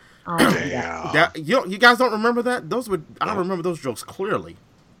 Oh, yeah. You guys don't remember that? I remember those jokes clearly.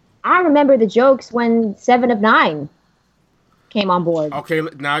 I remember the jokes when 7 of 9 came on board.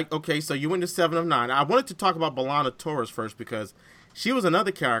 Okay, so you went to 7 of 9. I wanted to talk about B'Elanna Torres first, because she was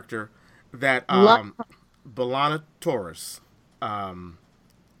another character that B'Elanna Torres.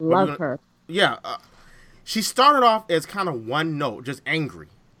 Love her. Yeah. She started off as kind of one note, just angry,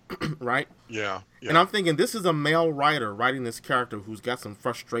 right? Yeah. And I'm thinking, this is a male writer writing this character who's got some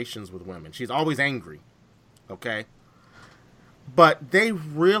frustrations with women. She's always angry, okay? But they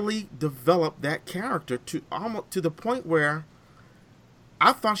really developed that character to almost to the point where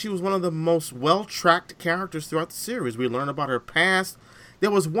I thought she was one of the most well-tracked characters throughout the series. We learned about her past.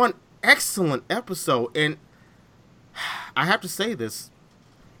 There was one excellent episode, and I have to say this.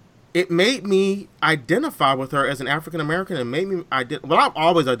 It made me identify with her as an African American, and made me I've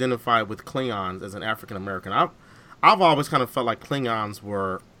always identified with Klingons as an African American. I've always kind of felt like Klingons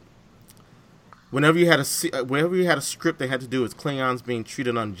were. Whenever you had a script they had to do with Klingons being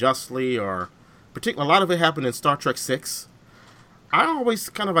treated unjustly, or particularly a lot of it happened in Star Trek 6. I always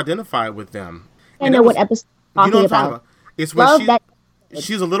kind of identified with them. I know what episode you're talking about. It's when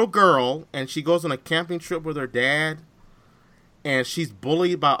she's a little girl and she goes on a camping trip with her dad, and she's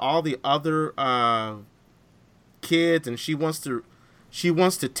bullied by all the other kids, and she wants to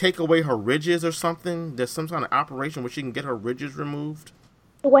take away her ridges or something. There's some kind of operation where she can get her ridges removed.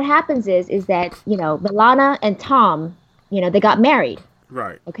 So what happens is that, Milana and Tom, they got married.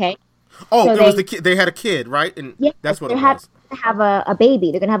 Right. Okay. Oh, so it was the kid. They had a kid, right? And yes, that's what it was. They have a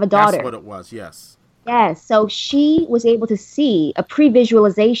baby. They're gonna have a daughter. That's what it was. Yes. Yes. So she was able to see a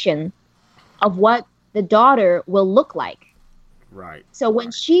pre-visualization of what the daughter will look like. Right. So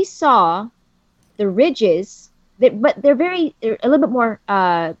when she saw the ridges, but they're a little bit more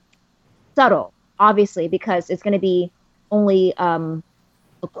subtle, obviously, because it's going to be only a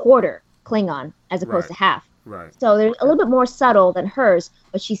quarter Klingon as opposed to half. Right. So they're a little bit more subtle than hers,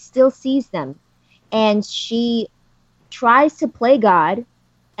 but she still sees them. And she tries to play God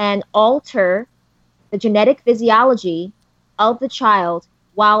and alter the genetic physiology of the child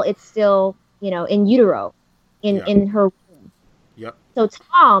while it's still, in utero, in her womb. Yep. So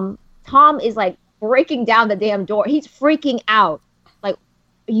Tom is like breaking down the damn door. He's freaking out. Like,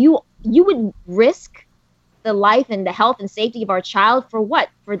 you would risk the life and the health and safety of our child for what?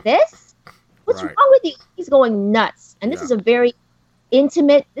 For this? What's wrong with you? He's going nuts. And this is a very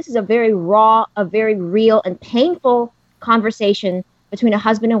intimate, this is a very raw, a very real and painful conversation between a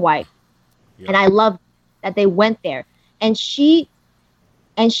husband and wife. Yep. And I love that they went there. And she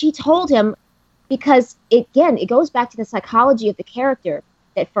told him, because it goes back to the psychology of the character,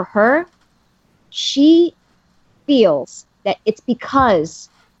 that for her, she feels that it's because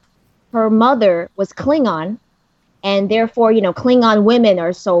her mother was Klingon, and therefore, Klingon women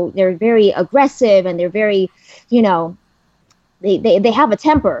they're very aggressive, and they're very, they have a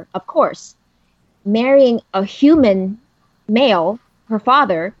temper, of course. Marrying a human male, her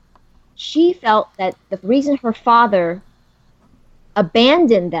father, she felt that the reason her father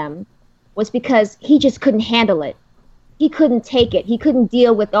abandoned them was because he just couldn't handle it. He couldn't take it. He couldn't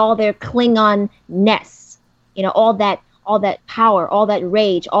deal with all their Klingon-ness, all that power, all that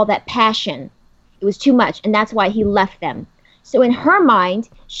rage, all that passion. It was too much, and that's why he left them. So in her mind,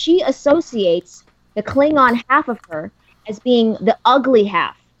 she associates the Klingon half of her as being the ugly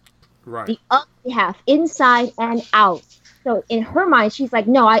half. Right. The ugly half, inside and out. So in her mind, she's like,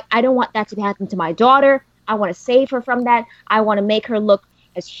 no, I don't want that to happen to my daughter. I want to save her from that. I want to make her look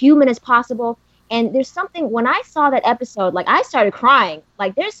as human as possible. And there's something, when I saw that episode, like, I started crying.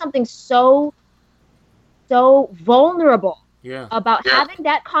 Like, there's something so vulnerable about having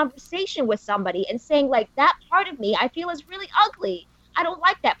that conversation with somebody and saying, like, that part of me I feel is really ugly. I don't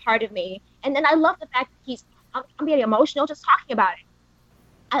like that part of me. And then I love the fact that I'm getting emotional just talking about it.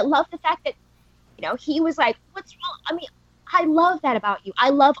 I love the fact that, he was like, what's wrong? I mean, I love that about you. I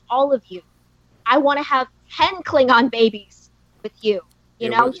love all of you. I want to have 10 Klingon babies with you.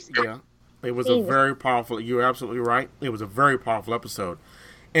 It was a very powerful, you're absolutely right. It was a very powerful episode.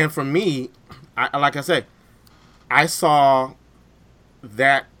 And for me, like I said, I saw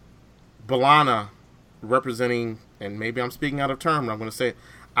that B'Elanna representing, and maybe I'm speaking out of turn, but I'm going to say it,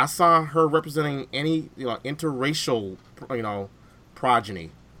 I saw her representing any interracial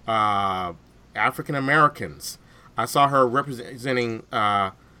progeny, African Americans. I saw her representing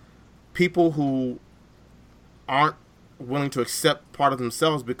people who aren't willing to accept part of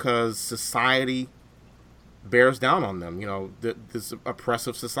themselves because society bears down on them, this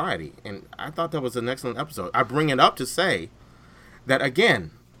oppressive society. And I thought that was an excellent episode. I bring it up to say that,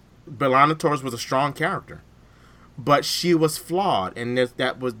 again, B'Elanna Torres was a strong character, but she was flawed, and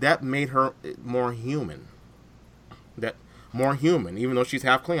that made her more human. Even though she's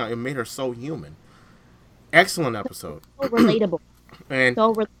half Klingon, it made her so human. Excellent episode. So relatable. And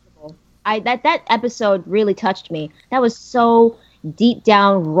so relatable. That episode really touched me. That was so deep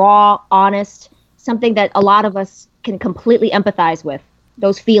down, raw, honest, something that a lot of us can completely empathize with,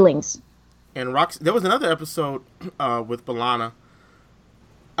 those feelings. And there was another episode with B'Elanna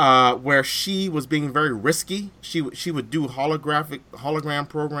where she was being very risky. She would do hologram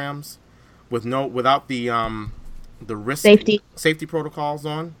programs without the risk safety protocols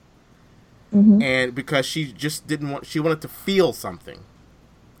on. Mm-hmm. And because she just she wanted to feel something.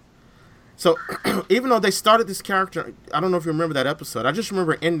 So even though they started this character, I don't know if you remember that episode. I just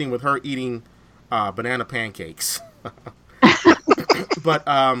remember ending with her eating banana pancakes. But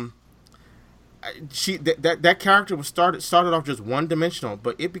that character was started off just one dimensional,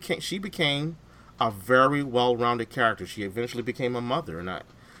 but she became a very well-rounded character. She eventually became a mother.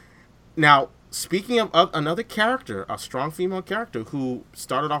 Now, speaking of another character, a strong female character who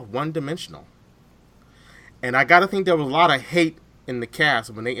started off one-dimensional, and I gotta think there was a lot of hate in the cast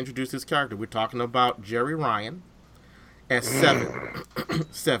when they introduced this character. We're talking about Jerry Ryan as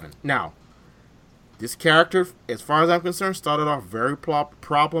Seven. Now, this character, as far as I'm concerned, started off very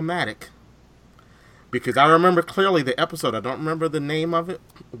problematic. Because I remember clearly the episode, I don't remember the name of it,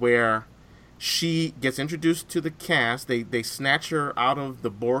 where she gets introduced to the cast. They snatch her out of the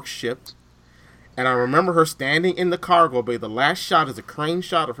Borg ship. And I remember her standing in the cargo bay. The last shot is a crane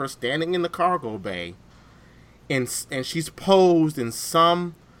shot of her standing in the cargo bay. And she's posed in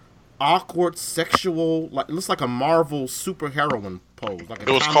some awkward sexual, like it looks like a Marvel superheroine pose. Like it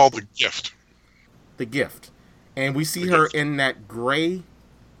was called The Gift. The Gift. And we see her in that gray,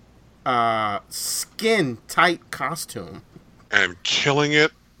 skin-tight costume. And killing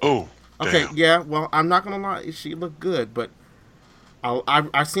it. Oh, okay, damn. yeah, well, I'm not going to lie. She looked good, but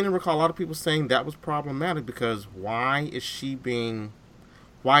I seem to recall a lot of people saying that was problematic because why is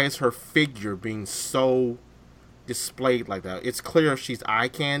her figure being so displayed like that? It's clear she's eye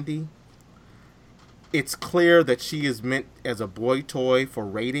candy. It's clear that she is meant as a boy toy for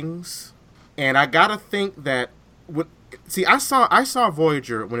ratings. And I got to think that... I saw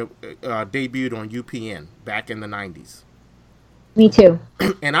Voyager when it debuted on UPN back in the 90s. Me too.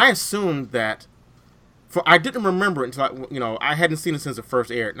 And I assumed that... I didn't remember it until I hadn't seen it since it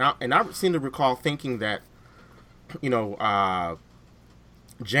first aired. And I seem to recall thinking that,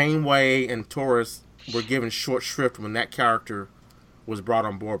 Janeway and Torres were given short shrift when that character was brought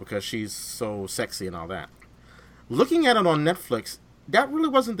on board because she's so sexy and all that. Looking at it on Netflix, that really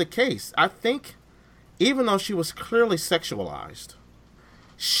wasn't the case. I think, even though she was clearly sexualized,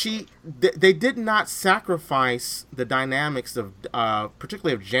 they did not sacrifice the dynamics of,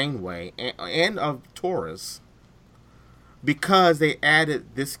 particularly of Janeway and of Torres, because they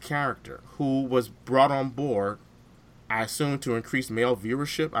added this character who was brought on board, I assume, to increase male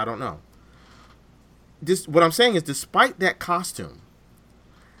viewership. I don't know. What I'm saying is, despite that costume,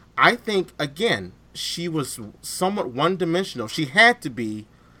 I think, again, she was somewhat one-dimensional. She had to be,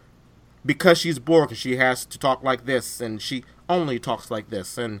 because she's Borg and she has to talk like this, and she only talks like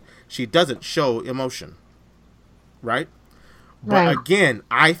this, and she doesn't show emotion. Right? But again,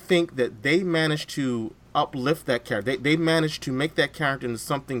 I think that they managed to uplift that character. They managed to make that character into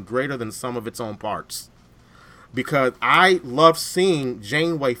something greater than some of its own parts. Because I love seeing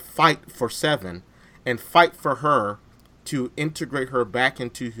Janeway fight for Seven and fight for her to integrate her back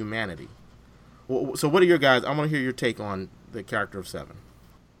into humanity. So what are your guys? I want to hear your take on the character of Seven.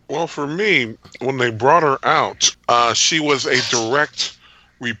 Well, for me, when they brought her out, she was a direct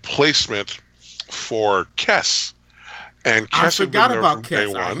replacement for Kes. And Kes I forgot about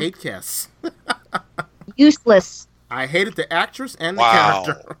Kes. I hate Kes. Useless. I hated the actress and the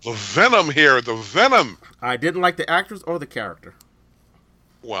character. The venom here, the venom. I didn't like the actress or the character.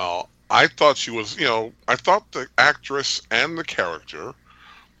 Well, I thought she was, I thought the actress and the character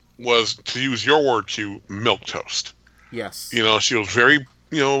was, to use your word, Q, milquetoast. Yes. She was very,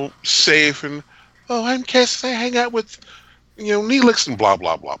 safe and, I'm Kes, I hang out with, Neelix and blah,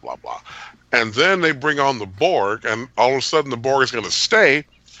 blah, blah, blah, blah. And then they bring on the Borg, and all of a sudden the Borg is going to stay.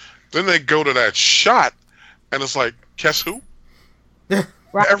 Then they go to that shot, and it's like, Kes who?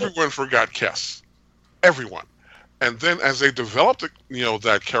 Right. Everyone forgot Kes. Everyone. And then as they developed,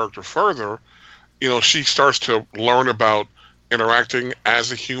 that character further, she starts to learn about interacting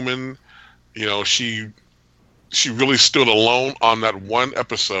as a human. She really stood alone on that one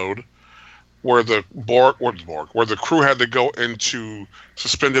episode where the crew had to go into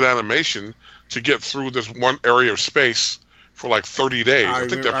suspended animation to get through this one area of space for like 30 days. I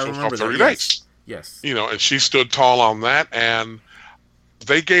think that was called 30 days. Yes. And she stood tall on that, and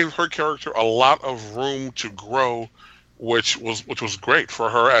they gave her character a lot of room to grow, which was great for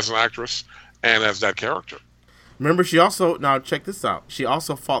her as an actress and as that character. Remember, now check this out. She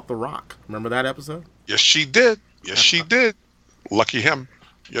also fought The Rock. Remember that episode? Yes, she did. Yes, she did. Lucky him.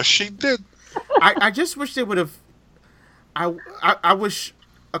 Yes, she did. I just wish they would have. I wish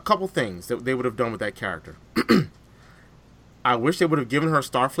a couple things that they would have done with that character. I wish they would have given her a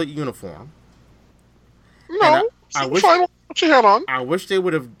Starfleet uniform. No, I wish what she had on. I wish they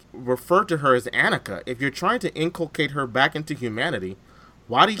would have referred to her as Annika. If you're trying to inculcate her back into humanity,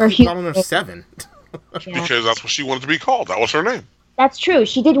 why do you keep calling her Seven? Because that's what she wanted to be called. That was her name. That's true.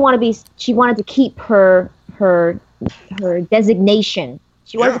 She did want to be. She wanted to keep her designation.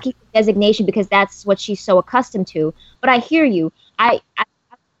 She wanted to keep the designation because that's what she's so accustomed to. But I hear you. I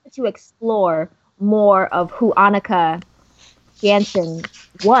wanted to explore more of who Annika Jansen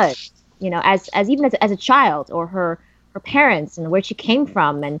was. as even as a child, or her parents and where she came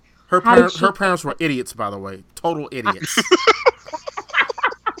from, and her parents were idiots, by the way, total idiots.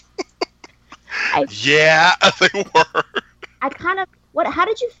 Yeah, they were. How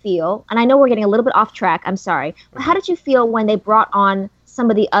did you feel? And I know we're getting a little bit off track. I'm sorry. But how did you feel when they brought on some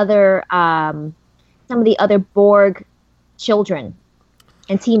of the other Borg children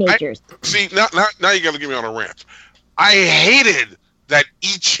and teenagers? See, now you got to get me on a rant. I hated that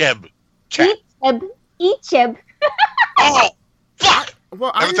Icheb cat. Icheb. Oh, fuck!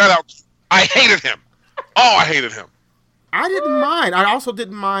 Well, I hated him. Oh, I hated him. I didn't mind. I also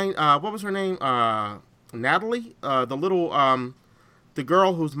didn't mind. What was her name? Natalie. The little the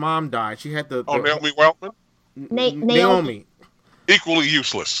girl whose mom died. She had the Naomi Wildman. Naomi. Equally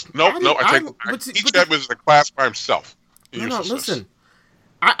useless. I take Icheb was in a class by himself. No, listen.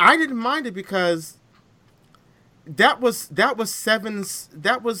 I didn't mind it because that was Seven's.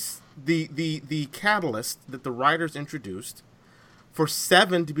 That was the catalyst that the writers introduced for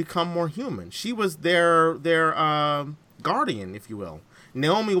Seven to become more human. She was their guardian, if you will.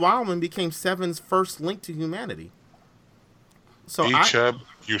 Naomi Wildman became Seven's first link to humanity. So Icheb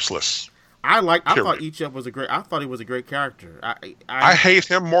useless. I thought Icheb was I thought he was a great character. I hate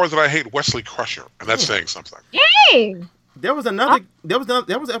him more than I hate Wesley Crusher, and that's saying something. Yay! There was an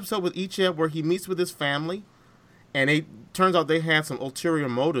episode with Icheb where he meets with his family, and it turns out they had some ulterior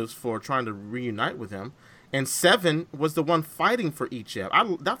motives for trying to reunite with him. And Seven was the one fighting for Icheb.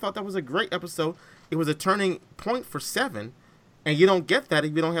 I thought that was a great episode. It was a turning point for Seven, and you don't get that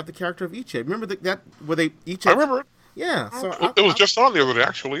if you don't have the character of Icheb. Remember that where they Icheb? I remember it. Yeah, so it was just on the other day.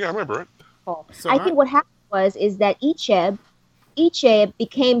 Actually, yeah, I remember it. So I think what happened is that Icheb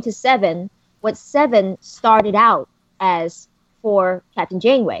became to Seven what Seven started out as for Captain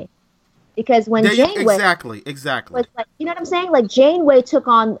Janeway, because when Janeway exactly was like, you know what I'm saying? Like Janeway took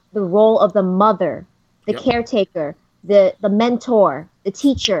on the role of the mother, the caretaker, the mentor, the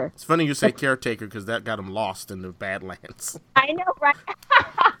teacher. It's funny you say caretaker because that got him lost in the Badlands. I know, right?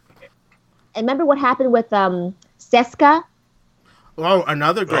 And remember what happened with Seska? Oh,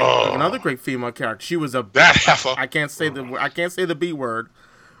 another great female character. She was I can't say the B word,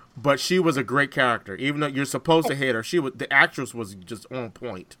 but she was a great character. Even though you're supposed to hate her, the actress was just on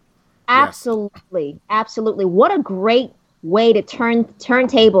point. Absolutely, yes. Absolutely. What a great way to turn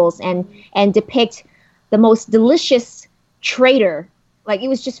tables and depict the most delicious traitor. Like, it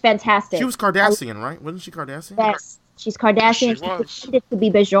was just fantastic. She was Cardassian, right? Wasn't she Cardassian? Yes, she's Cardassian. She was. She pretended to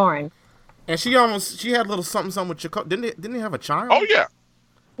be Bajoran. And she had a little something with Chakotay. Didn't they have a child? Oh yeah.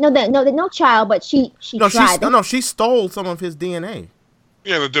 No child, but she tried. She stole some of his DNA.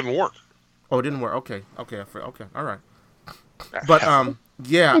 Yeah, that didn't work. Oh, it didn't work. Okay, all right. But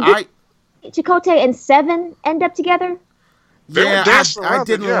yeah, Chakotay and Seven end up together. I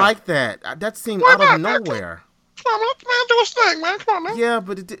didn't like that. That seemed out of nowhere. Come on, man, do his thing, man. Come on, man. Yeah,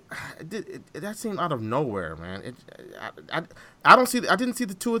 but that seemed out of nowhere, man. I didn't see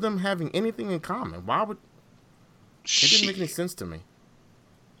the two of them having anything in common. Why would? It didn't make any sense to me.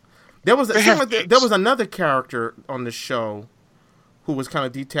 There was another character on the show who was kind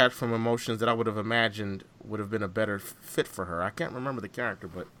of detached from emotions that I would have imagined would have been a better fit for her. I can't remember the character,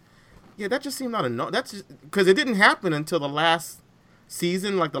 but yeah, that just seemed out of nowhere. That's just because it didn't happen until the last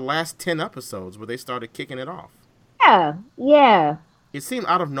season, like the last 10 episodes where they started kicking it off. Yeah. It seemed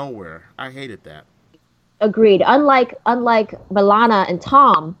out of nowhere. I hated that. Agreed. Unlike B'Elanna and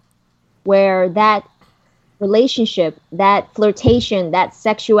Tom, where that relationship, that flirtation, that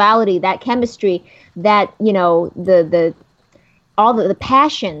sexuality, that chemistry, that, the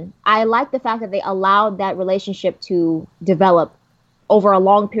passion. I like the fact that they allowed that relationship to develop over a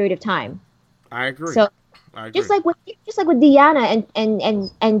long period of time. I agree. So just like with Deanna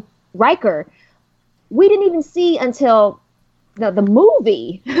and Riker, we didn't even see until the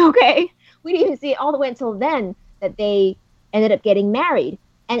movie. Okay, we didn't even see it all the way until then that they ended up getting married,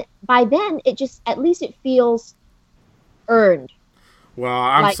 and by then it feels earned. Well,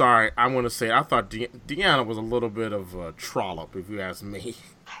 I'm sorry. I'm going to say I thought Deanna was a little bit of a trollop, if you ask me.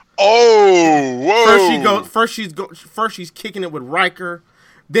 Oh, whoa! First she's kicking it with Riker,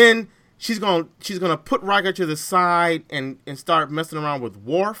 then she's gonna put Riker to the side and start messing around with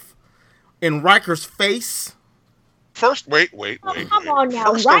Worf in Riker's face. First, wait. Come on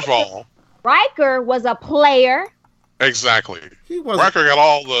now. First of all, Riker was a player. Exactly. He was. Riker got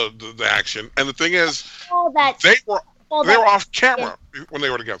all the action, and the thing is, they were off camera when they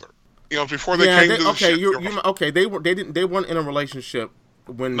were together. Before they came to the ship. They weren't in a relationship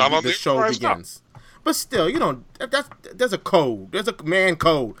when the show begins. But still, there's a code. There's a man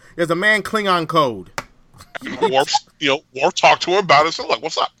code. There's a man Klingon code. Worf talked to him about it. So look,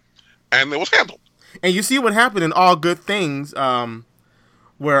 what's up? and it was handled. And you see what happened in All Good Things,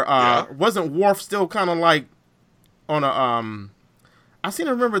 where wasn't Worf still kind of like on a I seem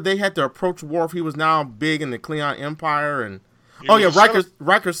to remember they had to approach Worf. He was now big in the Klingon Empire, and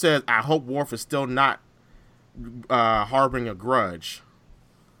Riker says, "I hope Worf is still not harboring a grudge."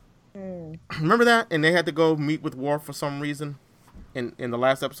 Remember that? And they had to go meet with Worf for some reason in the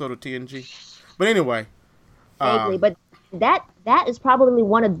last episode of TNG. But anyway, vaguely, but that is probably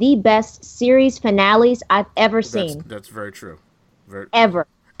one of the best series finales I've ever seen. That's very true. Ever.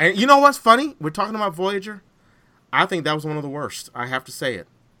 And you know what's funny? We're talking about Voyager. I think that was one of the worst. I have to say it.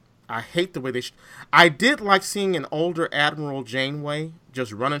 I hate the way they... I did like seeing an older Admiral Janeway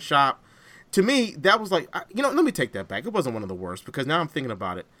just running shop. To me, that was like... let me take that back. It wasn't one of the worst, because now I'm thinking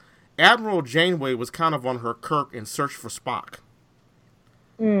about it. Admiral Janeway was kind of on her Kirk in Search for Spock.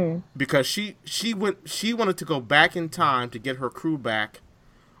 Because she wanted to go back in time to get her crew back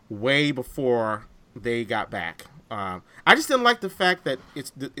way before they got back. I just didn't like the fact that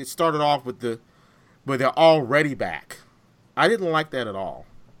it started off with where they're already back. I didn't like that at all.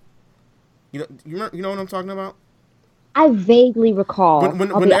 You know what I'm talking about? I vaguely recall. When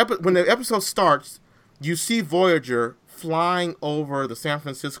the episode starts, you see Voyager flying over the San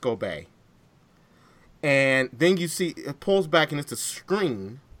Francisco Bay. And then you see it pulls back and it's a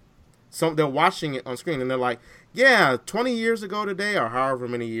screen. So they're watching it on screen and they're like, yeah, 20 years ago today or however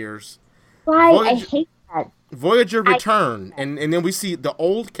many years. Right, I hate that. Voyager returned. And then we see the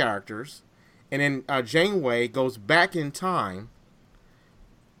old characters. And then Janeway goes back in time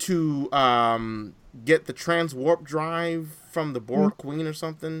to get the transwarp drive from the Borg Queen or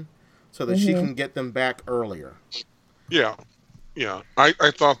something so that she can get them back earlier. Yeah.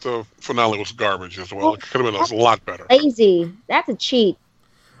 I thought the finale was garbage as well. It could have been a lot better. Lazy. That's a cheat.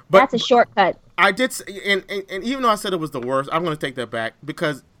 That's a shortcut. I did, and even though I said it was the worst, I'm going to take that back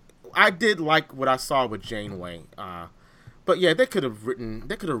because I did like what I saw with Janeway. But yeah, they could have written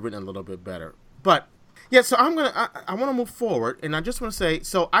a little bit better. But yeah, so I want to move forward, and I just want to say,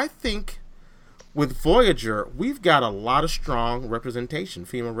 so I think with Voyager, we've got a lot of strong representation,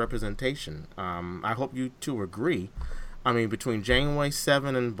 female representation. I hope you two agree. I mean, between Janeway,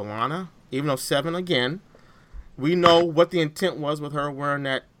 Seven, and B'Elanna, even though Seven, again, we know what the intent was with her wearing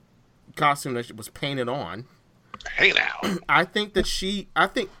that costume that was painted on. Hey now. I think that I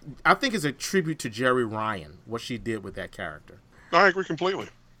think it's a tribute to Jerry Ryan, what she did with that character. I agree completely.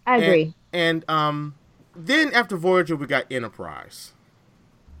 I agree. And then after Voyager, we got Enterprise.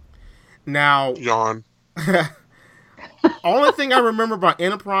 Now, yawn. Only thing I remember about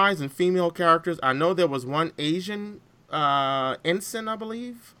Enterprise and female characters, I know there was one Asian ensign, I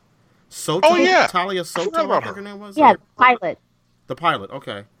believe. Soto? Oh, yeah. Talia Soto, I think her name was. Yeah, the pilot. The pilot,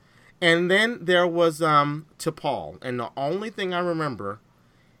 okay. And then there was T'Pol. And the only thing I remember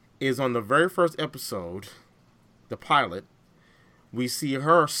is on the very first episode, the pilot, we see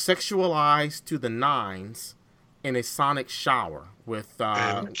her sexualized to the nines in a sonic shower with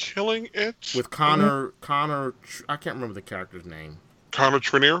and killing it with Connor. I can't remember the character's name. Connor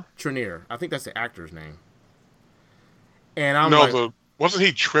Trinier. Trinier, I think that's the actor's name. And I'm wasn't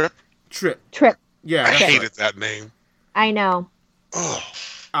he Trip? Trip. Yeah, I hated that name. I know. Ugh.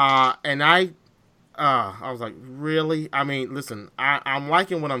 And I was like, really? I mean, listen, I'm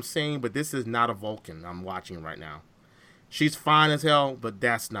liking what I'm seeing, but this is not a Vulcan I'm watching right now. She's fine as hell, but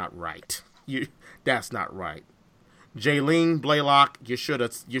that's not right. That's not right. Jaylene Blaylock, you should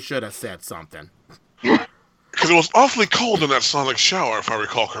have said something. Because it was awfully cold in that sonic shower, if I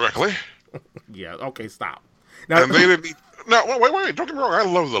recall correctly. Yeah. Okay. Stop. Now, and they didn't need... No, wait. Don't get me wrong. I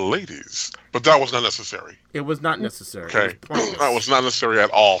love the ladies, but that was not necessary. It was not necessary. Okay. That was not necessary at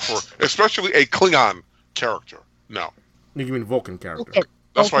all for, especially a Klingon character. No. You mean Vulcan character? Okay.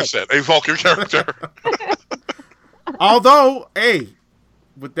 That's what I said. A Vulcan character. Although, hey,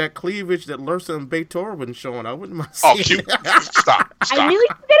 with that cleavage that Lursa and B'Etor wasn't showing, I wouldn't mind seeing cute. Stop. I knew you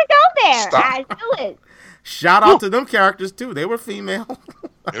were gonna go there. Stop. I knew it. Shout out to them characters too. They were female.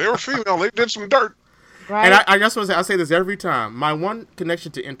 Yeah, they were female. They did some dirt. Right. And I just want to say, I say this every time. My one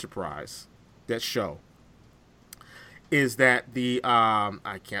connection to Enterprise, that show, is that the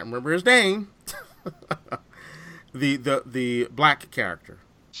I can't remember his name. the black character.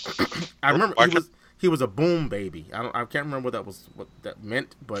 I remember he was a boom baby. I can't remember what that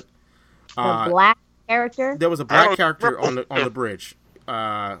meant, but the black character. There was a black character on the bridge.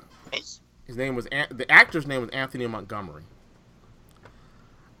 His name was the actor's name was Anthony Montgomery.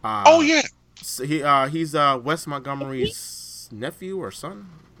 Oh yeah. So he's Wes Montgomery's nephew or son,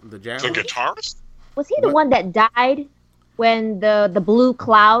 the jazz. The guitarist? Was he the one that died when the blue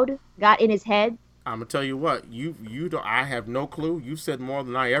cloud got in his head? I'm gonna tell you what, you don't. I have no clue. You said more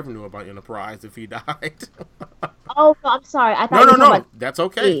than I ever knew about Enterprise. If he died. Oh, no, I'm sorry. I thought No, you no, were talking no. about That's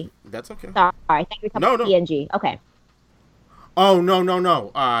okay. TNG. That's okay. Sorry, I thought you were talking No, about no. TNG. Okay. Oh no, no,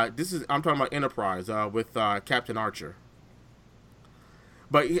 no. I'm talking about Enterprise. With Captain Archer.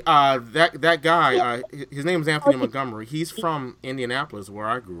 But that guy, his name is Anthony Montgomery. He's from Indianapolis, where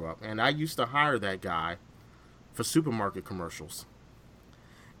I grew up, and I used to hire that guy for supermarket commercials.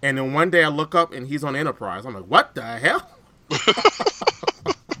 And then one day I look up and he's on Enterprise. I'm like, what the hell?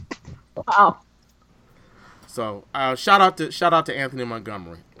 Wow. So shout out to Anthony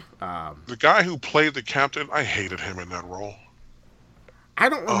Montgomery. The guy who played the captain, I hated him in that role. I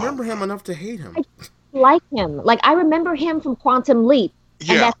don't remember him enough to hate him. I like him. Like, I remember him from Quantum Leap.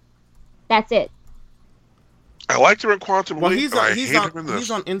 Yeah. And that's it. I liked him in Quantum Well, Leap, he's and I on hate him in this.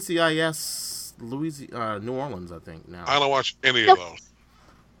 he's on NCIS New Orleans, I think now. I don't watch any of those.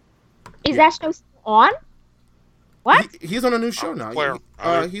 Is that show still on? What? He's on a new show now. Claire,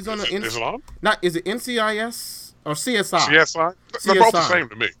 He's on is it on? Is it NCIS or CSI? CSI? They're both the CSI. same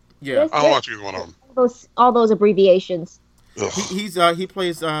to me. Yeah. I don't watch either one of them. All those abbreviations. He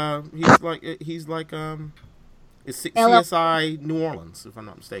plays it's CSI New Orleans, if I'm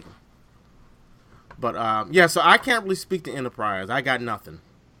not mistaken. But yeah, so I can't really speak to Enterprise. I got nothing.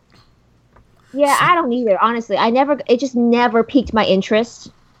 Yeah, I don't either. Honestly, it just never piqued my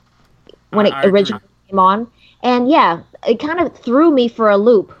interest when it originally came on. And yeah, it kind of threw me for a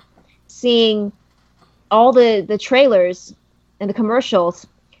loop, seeing all the trailers and the commercials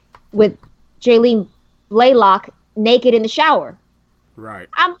with Jaylene Blaylock naked in the shower. Right.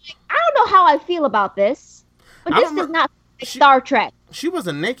 I'm like, I don't know how I feel about this, but this does not like Star Trek. She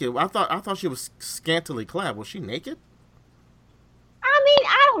wasn't naked. I thought she was scantily clad. Was she naked? I mean,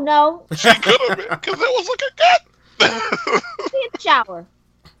 I don't know. She could have been, because it was looking good. In the shower.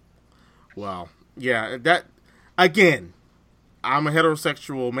 Well, yeah, that, again, I'm a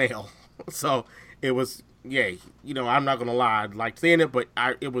heterosexual male, so it was, yeah, I'm not going to lie, I liked seeing it, but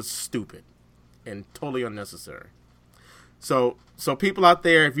it was stupid and totally unnecessary. So people out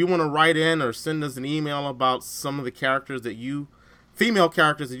there, if you want to write in or send us an email about some of the female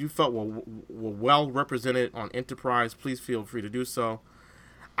characters that you felt were well represented on Enterprise, please feel free to do so.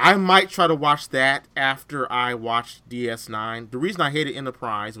 I might try to watch that after I watched DS9. The reason I hated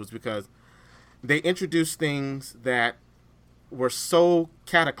Enterprise was because they introduced things that were so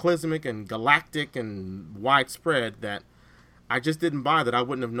cataclysmic and galactic and widespread that I just didn't buy that I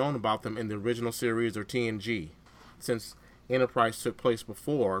wouldn't have known about them in the original series or TNG, since Enterprise took place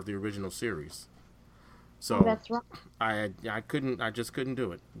before the original series. So that's right. I just couldn't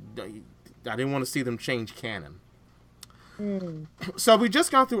do it. I didn't want to see them change canon. So we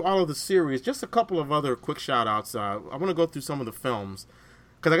just got through all of the series. Just a couple of other quick shout outs. I want to go through some of the films,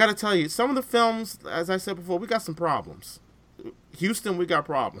 because I got to tell you, some of the films, as I said before, we got some problems. Houston, we got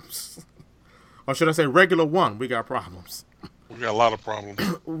problems. Or should I say Regular One, we got problems. We got a lot of problems.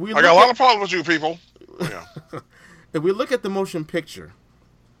 I got a lot of problems with you people. Yeah. If we look at the motion picture,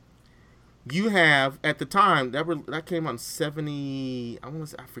 you have, at the time, that came out in 78, I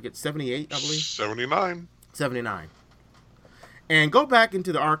believe? 79. 79. And go back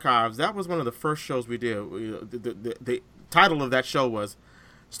into the archives. That was one of the first shows we did. The title of that show was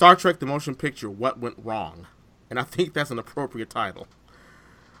Star Trek The Motion Picture, What Went Wrong? And I think that's an appropriate title.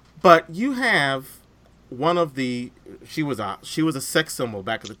 But you have one of she was a sex symbol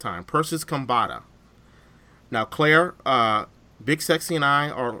back at the time, Persis Khambatta. Now, Claire, Big Sexy and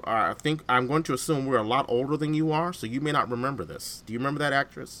I think I'm going to assume we're a lot older than you are, so you may not remember this. Do you remember that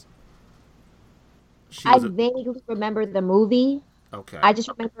actress? I vaguely remember the movie. Okay. I just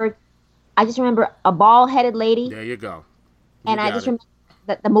remember a bald-headed lady. There you go. I just remember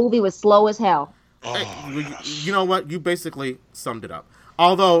that the movie was slow as hell. You know what? You basically summed it up.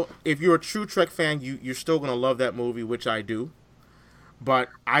 Although, if you're a true Trek fan, you're still going to love that movie, which I do. But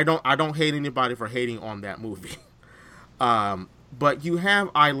I don't hate anybody for hating on that movie. But you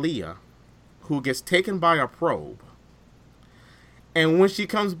have Ilea, who gets taken by a probe. And when she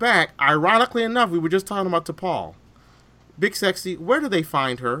comes back, ironically enough, we were just talking about T'Pol. Big Sexy, where do they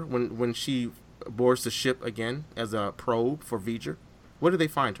find her when she boards the ship again as a probe for Voyager? Where do they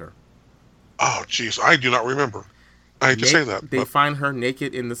find her? Oh, jeez, I do not remember. I hate to say that. They find her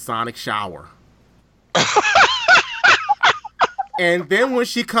naked in the sonic shower. And then when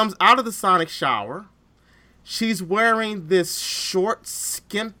she comes out of the sonic shower, she's wearing this short,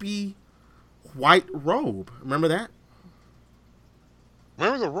 skimpy, white robe. Remember that?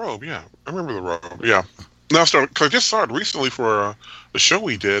 Remember the robe, yeah. I remember the robe, yeah. Now, cause I just saw it recently for the show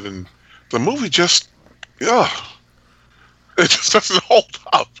we did, and the movie just, it just doesn't hold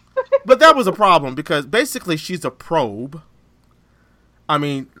up. But that was a problem because basically she's a probe. I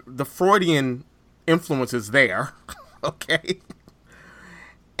mean, the Freudian influence is there, okay?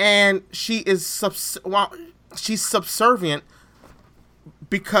 And she is she's subservient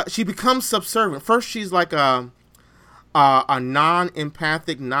because she becomes subservient. First, she's like a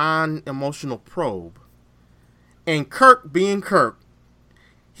non-empathic, non-emotional probe. And Kirk, being Kirk,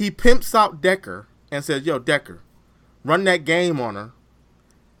 he pimps out Decker and says, "Yo, Decker, run that game on her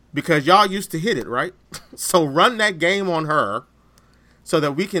because y'all used to hit it, right? So run that game on her so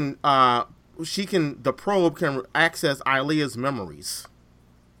that we can, the probe can access Ilea's memories."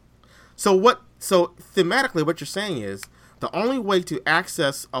 So thematically, what you're saying is the only way to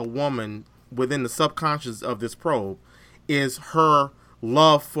access a woman within the subconscious of this probe is her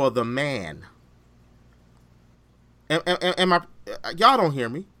love for the man. Am I? Y'all don't hear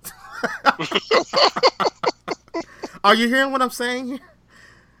me. Are you hearing what I'm saying here?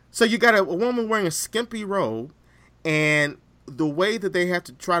 So you got a woman wearing a skimpy robe, and the way that they have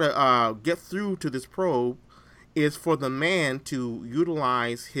to try to get through to this probe is for the man to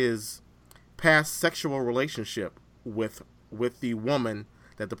utilize his past sexual relationship with the woman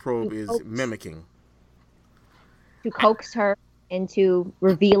that the probe is mimicking. To coax her into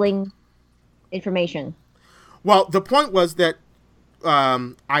revealing information. Well, the point was that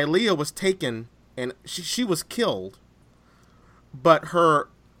Ilea was taken and she was killed, but her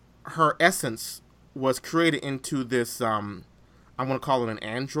essence was created into this, I'm going to call it an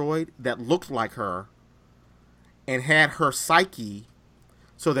android that looked like her and had her psyche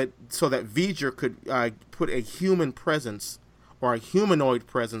so that Voyager could put a human presence or a humanoid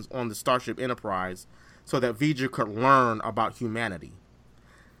presence on the Starship Enterprise so that Voyager could learn about humanity.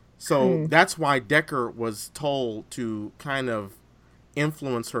 So that's why Decker was told to kind of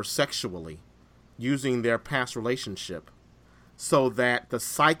influence her sexually using their past relationship so that the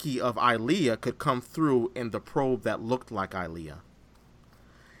psyche of Ilea could come through in the probe that looked like Ilea.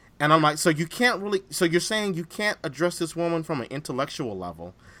 And I'm like, so you're saying you can't address this woman from an intellectual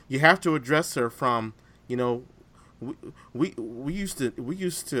level. You have to address her from, we used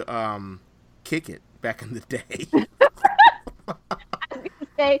to kick it back in the day.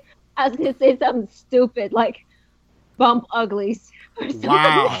 I was gonna say something stupid like bump uglies.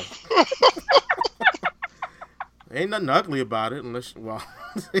 Wow. Ain't nothing ugly about it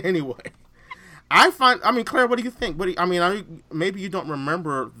anyway. Claire, what do you think? Maybe you don't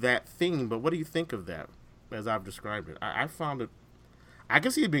remember that theme, but what do you think of that as I've described it? I found it, I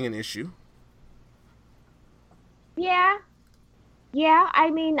can see it being an issue. Yeah.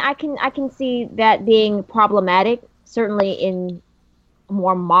 I can see that being problematic, certainly in a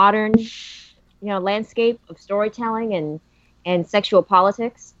more modern, landscape of storytelling and sexual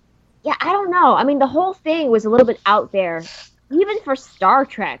politics. Yeah, I don't know. I mean, the whole thing was a little bit out there. Even for Star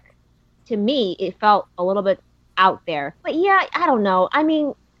Trek, to me, it felt a little bit out there. But yeah, I don't know. I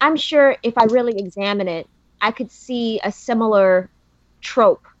mean, I'm sure if I really examine it, I could see a similar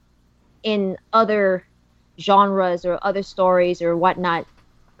trope in other genres or other stories or whatnot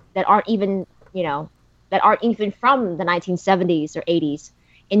that aren't even from the 1970s or 80s,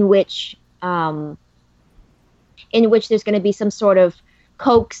 in which there's going to be some sort of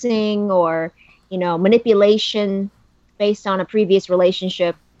coaxing or manipulation based on a previous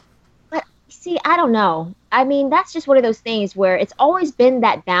relationship. But see, I don't know. I mean, that's just one of those things where it's always been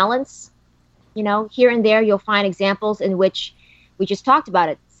that balance. Here and there you'll find examples in which we just talked about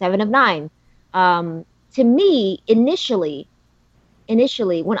it, 7 of 9. To me, initially,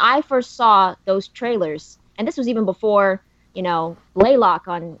 when I first saw those trailers, and this was even before, Blaylock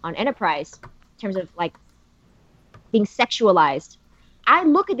on Enterprise, in terms of like being sexualized, I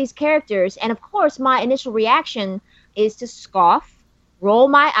look at these characters, and of course, my initial reaction is to scoff, roll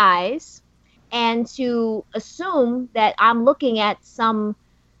my eyes, and to assume that I'm looking at some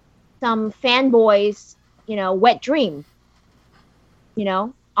fanboy's, wet dream,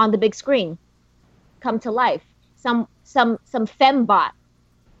 on the big screen, come to life. Some fembot,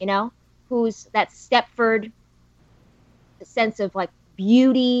 who's that Stepford sense of like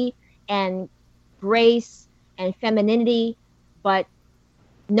beauty and grace and femininity, but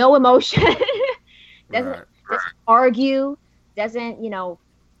no emotion, doesn't argue, doesn't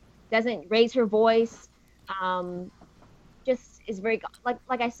raise her voice, just is very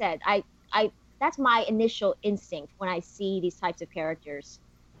like I said, I that's my initial instinct when I see these types of characters,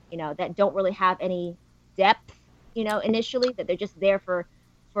 that don't really have any depth, initially, that they're just there for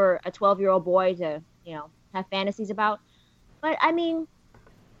a 12-year-old boy to, have fantasies about. But I mean,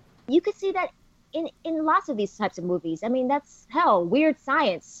 you could see that in lots of these types of movies. I mean, that's weird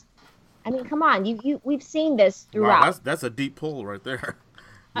science. I mean, come on, we've seen this throughout. Wow, that's a deep pull right there.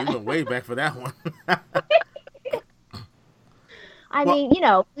 You went way back for that one. I mean,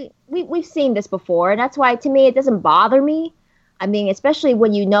 we've seen this before, and that's why, to me, it doesn't bother me. I mean, especially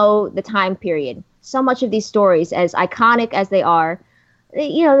when you know the time period. So much of these stories, as iconic as they are,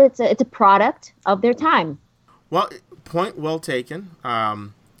 it's a product of their time. Well, point well taken.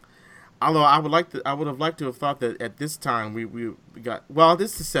 Although I would have liked to have thought that at this time we got, well,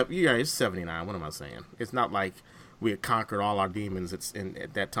 this is it's 79. What am I saying? It's not like we had conquered all our demons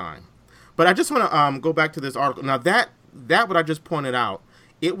at that time. But I just want to go back to this article. Now that what I just pointed out,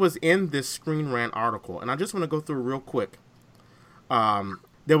 it was in this Screen Rant article, and I just want to go through real quick.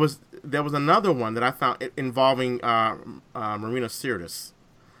 There was another one that I found involving Marina Sirtis,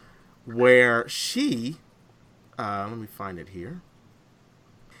 where she, let me find it here.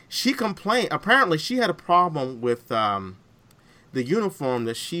 She complained. Apparently, she had a problem with the uniform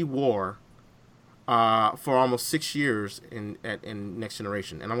that she wore for almost 6 years in Next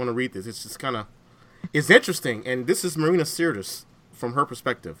Generation. And I want to read this. It's just it's interesting. And this is Marina Sirtis from her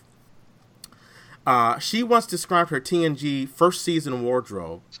perspective. She once described her TNG first season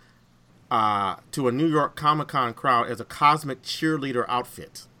wardrobe to a New York Comic-Con crowd as a cosmic cheerleader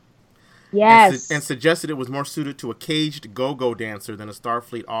outfit. Yes. And suggested it was more suited to a caged go-go dancer than a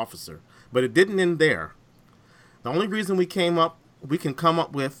Starfleet officer. But it didn't end there. The only reason we can come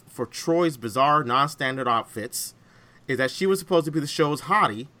up with for Troy's bizarre, non-standard outfits is that she was supposed to be the show's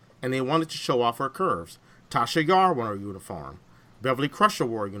hottie, and they wanted to show off her curves. Tasha Yar wore a uniform. Beverly Crusher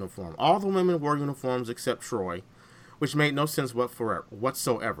wore a uniform. All the women wore uniforms except Troy, which made no sense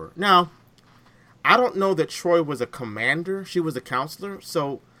whatsoever. Now, I don't know that Troy was a commander. She was a counselor,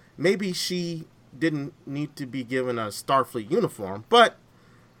 so maybe she didn't need to be given a Starfleet uniform, but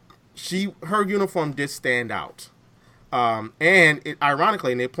her uniform did stand out. And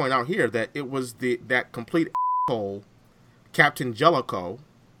ironically, and they point out here that it was that complete asshole Captain Jellicoe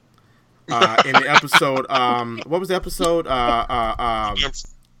in the episode. What was the episode? What was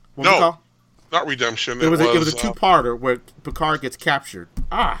it called? Not Redemption. It was a two-parter where Picard gets captured.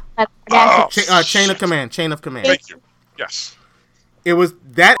 Chain of Command. Thank you. Yes. It was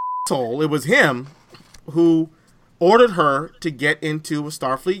that asshole. It was him who ordered her to get into a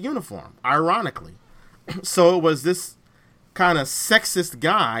Starfleet uniform. Ironically, so it was this kind of sexist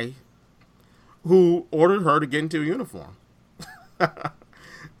guy who ordered her to get into a uniform.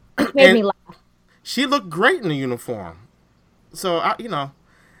 Made me laugh. She looked great in the uniform. So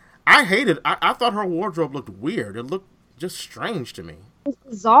I hated. I thought her wardrobe looked weird. It looked just strange to me. It's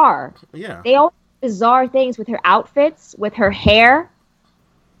bizarre. Yeah. They all do bizarre things with her outfits, with her hair,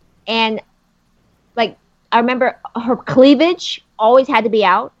 and like I remember her cleavage always had to be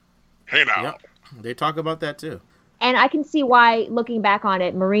out. Hey now. Yep. They talk about that too. And I can see why, looking back on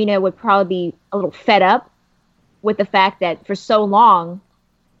it, Marina would probably be a little fed up with the fact that for so long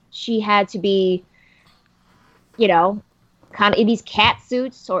she had to be, kind of in these cat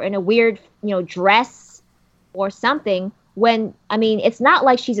suits or in a weird, dress or something. When, I mean, it's not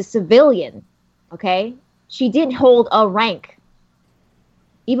like she's a civilian, okay? She did hold a rank.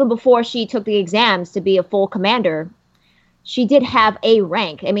 Even before she took the exams to be a full commander, she did have a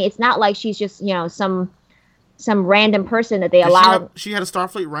rank. I mean, it's not like she's just, some random person that they allowed. She had a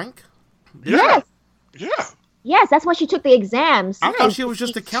Starfleet rank? Yes. Yeah. Yes, that's why she took the exams. I thought she was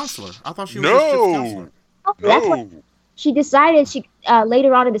just a counselor. That's what she decided. She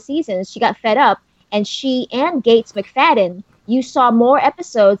later on in the season, she got fed up, and she and Gates McFadden, you saw more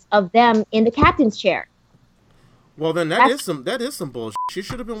episodes of them in the captain's chair. Well, then that is some bullshit. She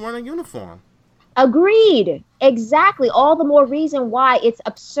should have been wearing a uniform. Agreed. Exactly. All the more reason why it's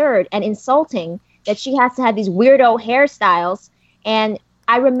absurd and insulting that she has to have these weirdo hairstyles. And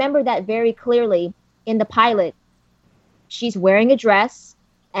I remember that very clearly in the pilot. She's wearing a dress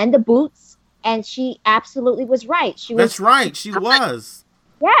and the boots, and she absolutely was right. That's right. She was.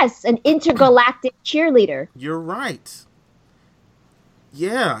 Yes, an intergalactic cheerleader. You're right.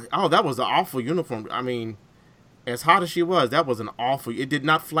 Yeah. Oh, that was an awful uniform. I mean, as hot as she was, that was an awful. It did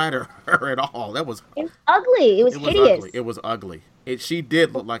not flatter her at all. It was ugly. It was hideous. It was ugly. She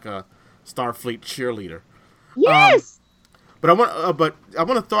did look like a Starfleet cheerleader. Yes. But I want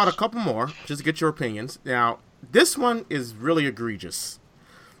to throw out a couple more just to get your opinions. Now, this one is really egregious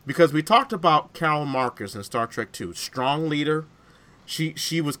because we talked about Carol Marcus in Star Trek II, strong leader.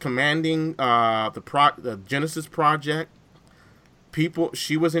 She was commanding the Genesis project.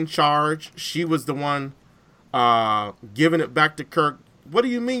 She was in charge. She was the one giving it back to Kirk. What do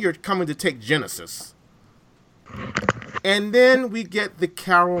you mean you're coming to take Genesis? And then we get the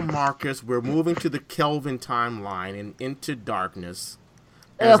Carol Marcus. We're moving to the Kelvin timeline and into darkness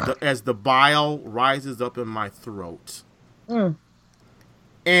as the bile rises up in my throat.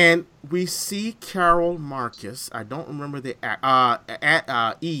 And we see Carol Marcus. I don't remember the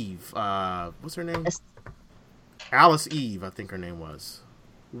Eve. What's her name? Alice Eve, I think her name was.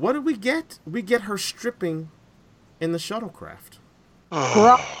 What did we get? We get her stripping in the shuttlecraft.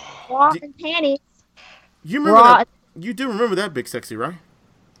 Bra and panties. You remember that? You do remember that, Big Sexy, right?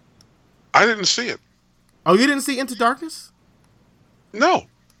 I didn't see it. Oh, you didn't see Into Darkness? No.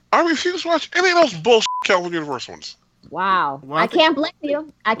 I refuse to watch any of those bullshit Kelvin Universe ones. Wow. Well, I can't blame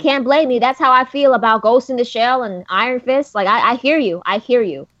you. I can't blame you. That's how I feel about Ghost in the Shell and Iron Fist. Like, I hear you. I hear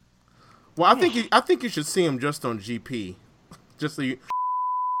you. Well, I think you should see him just on GP. Just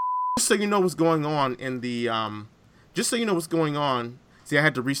so you know what's going on in the just so you know what's going on. See, I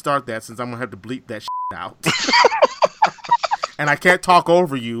had to restart that since I'm gonna have to bleep that out. And I can't talk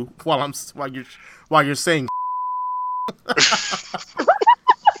over you while you're saying.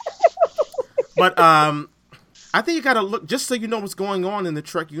 But I think you gotta look just so you know what's going on in the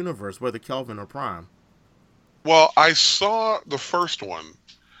Trek universe, whether Kelvin or Prime. Well, I saw the first one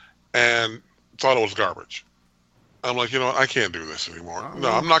and thought it was garbage. I'm like, you know what? I can't do this anymore.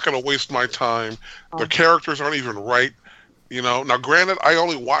 No, I'm not going to waste my time. The characters aren't even right. You know, now granted, I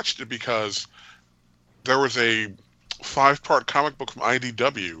only watched it because there was a 5-part comic book from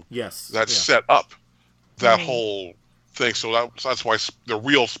IDW that set up that whole thing. So that's why the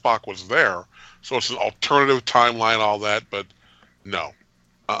real Spock was there. So it's an alternative timeline, all that. But no,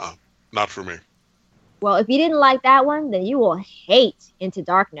 not for me. Well, if you didn't like that one, then you will hate Into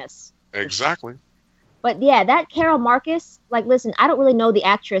Darkness. Exactly. But yeah, that Carol Marcus, like, listen, I don't really know the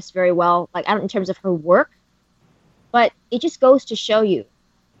actress very well, like, I don't in terms of her work, but it just goes to show you.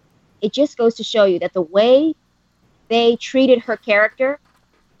 It just goes to show you that the way they treated her character,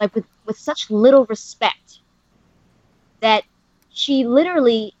 like, with such little respect, that she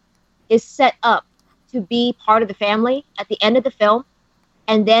literally is set up to be part of the family at the end of the film,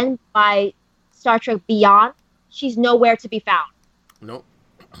 and then by Star Trek Beyond, she's nowhere to be found. Nope.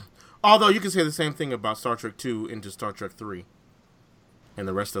 Although you can say the same thing about Star Trek 2 into Star Trek 3 and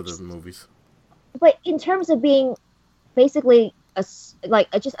the rest of the movies. But in terms of being basically just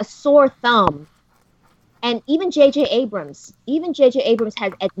a sore thumb, and even J.J. Abrams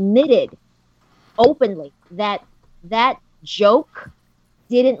has admitted openly that joke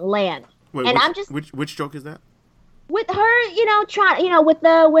didn't land. Wait, and which joke is that? With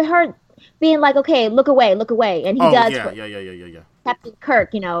her, with her being like, okay, look away, and he does. Yeah. Captain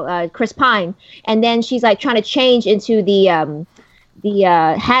Kirk, Chris Pine, and then she's like trying to change into the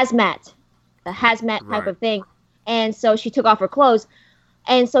hazmat type of thing, and so she took off her clothes,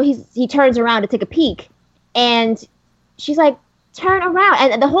 and so he turns around to take a peek, and she's like, turn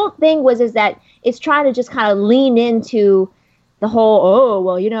around, and the whole thing is that it's trying to just kind of lean into the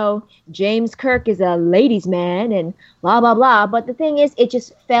whole, James Kirk is a ladies' man and blah blah blah, but the thing is, it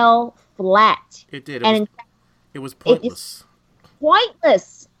just fell flat. It did, it was pointless.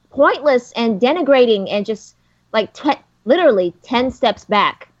 Pointless and denigrating, and just like literally 10 steps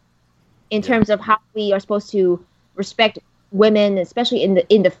back in terms of how we are supposed to respect women, especially in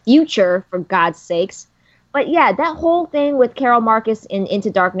the future, for God's sakes. But yeah, that whole thing with Carol Marcus in Into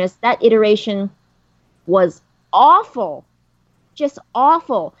Darkness, that iteration was awful, just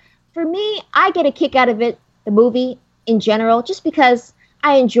awful. For me, I get a kick out of it, the movie in general, just because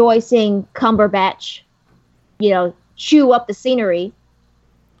I enjoy seeing Cumberbatch, chew up the scenery.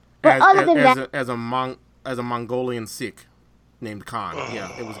 But other than that, as a Mongolian Sikh named Khan,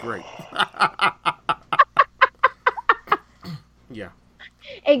 yeah, it was great. Yeah.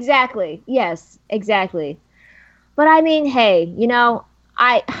 Exactly. Yes, exactly. But I mean, hey,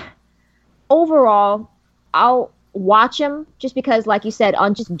 overall, I'll watch them just because, like you said,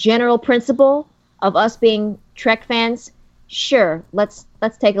 on just general principle of us being Trek fans. Sure, let's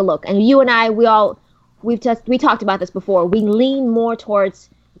take a look. And you and I, we talked about this before. We lean more towards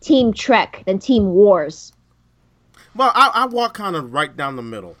Team Trek than Team Wars. Well, I walk kind of right down the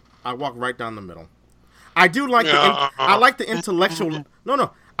middle. I do like I like the intellectual.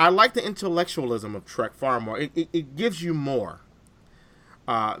 No. I like the intellectualism of Trek far more. It gives you more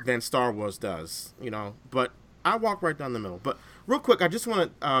than Star Wars does, But I walk right down the middle. But real quick, I just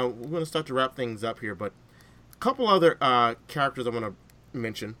want to we're going to start to wrap things up here. But a couple other characters I want to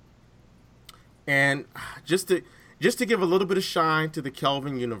mention, and just to give a little bit of shine to the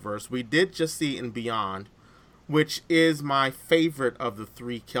Kelvin universe, we did just see in Beyond, which is my favorite of the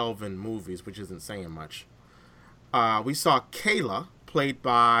 3 Kelvin movies, which isn't saying much. We saw Kayla, played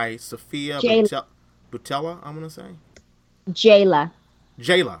by Sophia Boutella, I'm going to say. Jayla.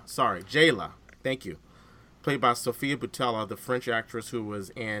 Thank you. Played by Sophia Boutella, the French actress who was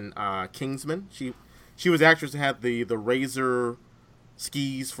in Kingsman. She was the actress that had the razor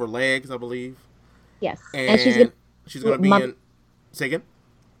skis for legs, I believe. Yes, And she's gonna be in. Say again.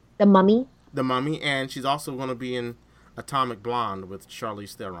 The Mummy. The Mummy, and she's also gonna be in Atomic Blonde with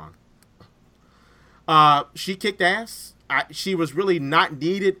Charlize Theron. She kicked ass. She was really not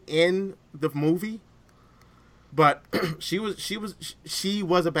needed in the movie, but she was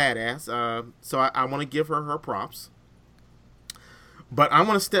a badass. So I want to give her props. But I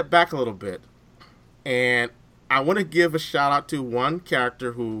want to step back a little bit, and I want to give a shout out to one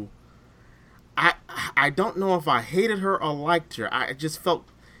character who I don't know if I hated her or liked her. I just felt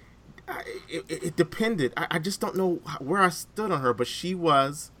it depended. I just don't know where I stood on her, but she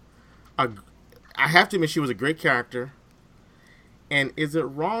was I have to admit she was a great character. And is it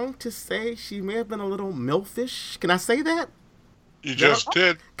wrong to say she may have been a little milfish? Can I say that? You just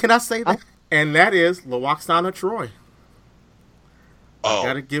did. Can I say that? And that is Lwaxana Troy. I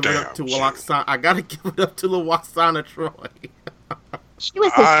gotta give it up to Lwaxana. I gotta give it up to Lwaxana Troy. She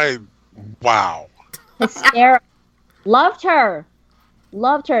was wow. hysterical. Loved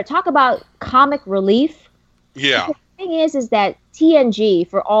her. Talk about comic relief. Yeah. The thing is that TNG,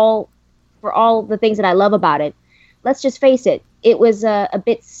 for all the things that I love about it, let's just face it, it was a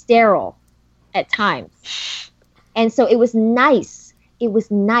bit sterile at times. And so it was nice. It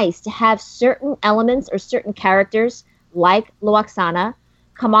was nice to have certain elements or certain characters like Lwaxana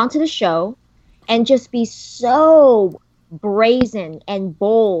come onto the show and just be so brazen and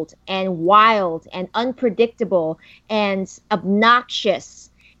bold and wild and unpredictable and obnoxious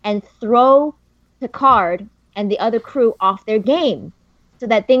and throw Picard and the other crew off their game so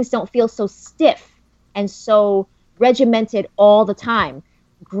that things don't feel so stiff and so regimented all the time.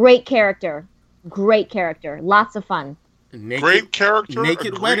 Great character. Lots of fun. Great character.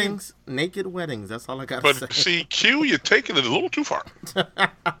 Naked weddings. That's all I got to say. But see, Q, you're taking it a little too far.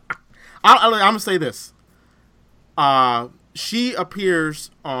 I'm going to say this. She appears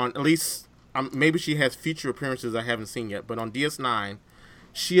on, at least, maybe she has future appearances I haven't seen yet, but on DS9,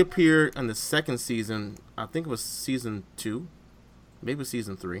 she appeared in the second season, I think it was season 2, maybe it was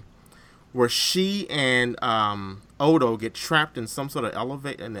season 3, where she and Odo get trapped in some sort of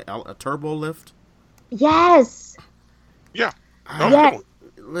elevator, in a turbo lift. Yes. Yeah. Yes.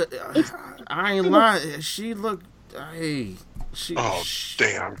 I ain't lying. She looked. Damn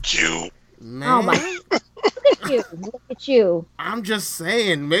cute. Man. Oh my! Look at you! I'm just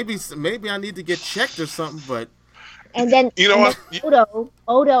saying. Maybe I need to get checked or something. But and then you know what?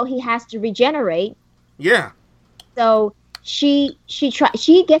 Odo, he has to regenerate. Yeah. So she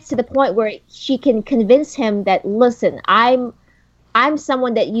gets to the point where she can convince him that, listen, I'm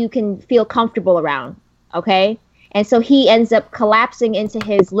someone that you can feel comfortable around. Okay. And so he ends up collapsing into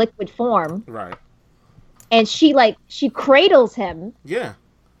his liquid form. Right. And she cradles him. Yeah.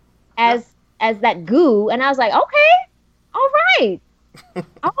 As that goo. And I was like, okay, all right.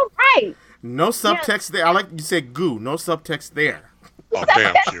 All right. No subtext there. I like you said goo. No subtext there. Oh,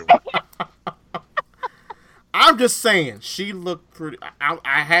 damn you. I'm just saying, she looked pretty.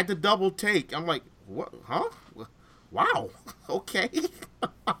 I had to double take. I'm like, what? Huh? Wow. Okay.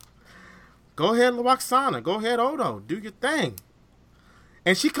 Go ahead, Lwaxana. Go ahead, Odo. Do your thing.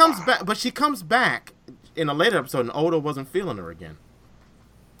 And she comes back, but she comes back in a later episode, and Odo wasn't feeling her again.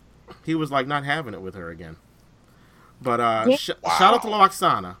 He was like not having it with her again. But shout out to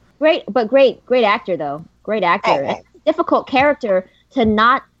Lwaxana. Great actor though. Great actor. Oh. It's a difficult character to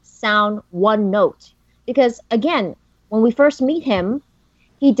not sound one note, because again, when we first meet him,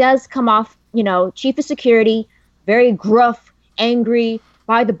 he does come off, chief of security, very gruff, angry,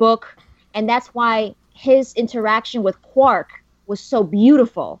 by the book. And that's why his interaction with Quark was so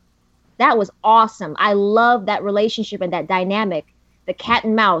beautiful. That was awesome. I love that relationship and that dynamic, the cat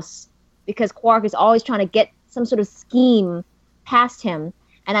and mouse, because Quark is always trying to get some sort of scheme past him.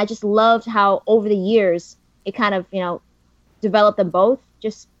 And I just loved how over the years it kind of, developed them both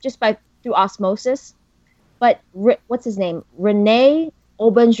just through osmosis. But what's his name? Rene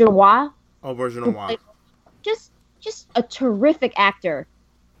Auberjonois. Just a terrific actor.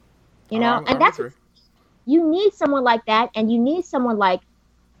 And that's what, you need someone like that, and you need someone like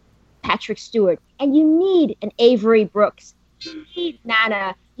Patrick Stewart, and you need an Avery Brooks, you need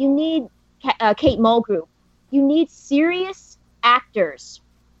Nana, you need Kate Mulgrew, you need serious actors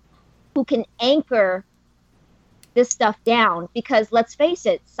who can anchor this stuff down, because let's face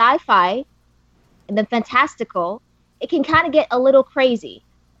it, sci-fi and then fantastical, it can kind of get a little crazy,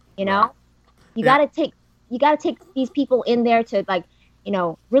 Right. You gotta take these people in there to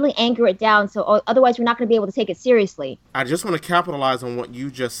really anchor it down. So otherwise we're not going to be able to take it seriously. I just want to capitalize on what you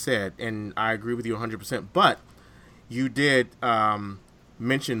just said, and I agree with you 100%. But you did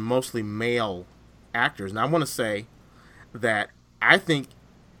mention mostly male actors. And I want to say that I think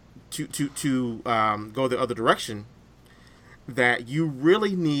to go the other direction, that you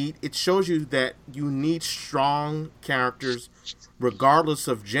really need, it shows you that you need strong characters regardless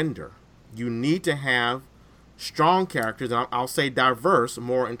of gender. You need to have strong characters, and I'll say diverse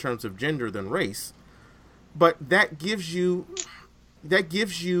more in terms of gender than race, but that gives you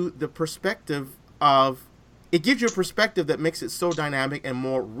the perspective of, it gives you a perspective that makes it so dynamic and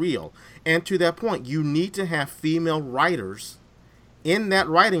more real. And to that point, you need to have female writers in that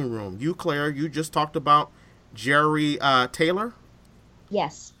writing room. You, Claire, you just talked about Jerry Taylor.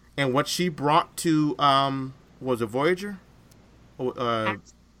 Yes. And what she brought to was it Voyager? I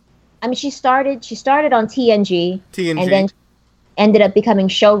mean, she started on TNG, TNG, and then ended up becoming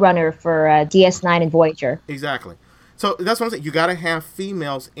showrunner for DS9 and Voyager. Exactly. So that's what I'm saying. You got to have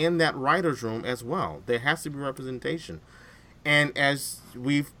females in that writers' room as well. There has to be representation. And I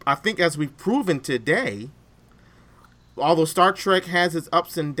think as we've proven today, although Star Trek has its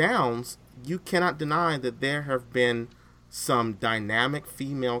ups and downs, you cannot deny that there have been some dynamic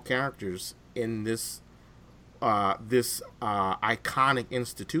female characters in this iconic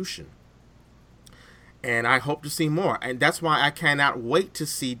institution. And I hope to see more. And that's why I cannot wait to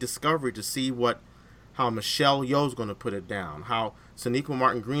see Discovery, to see how Michelle Yeoh's going to put it down, how Sonequa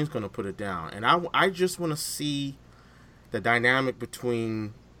Martin Green's going to put it down. And I just want to see the dynamic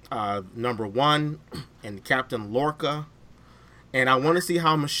between number 1 and Captain Lorca. And I want to see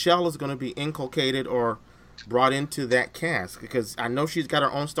how Michelle is going to be inculcated or brought into that cast, because I know she's got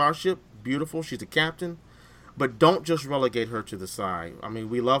her own starship. Beautiful. She's a captain. But don't just relegate her to the side. I mean,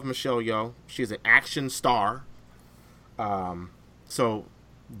 we love Michelle Yeoh. She's an action star. So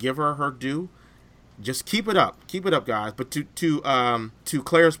give her her due. Just keep it up. Keep it up, guys. But to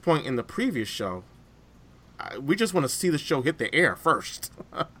Claire's point in the previous show, we just want to see the show hit the air first.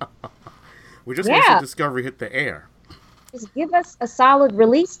 We just want to see Discovery hit the air. Just give us a solid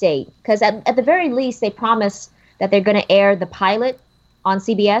release date. Because at the very least, they promise that they're going to air the pilot on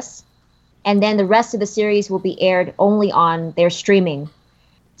CBS. And then the rest of the series will be aired only on their streaming.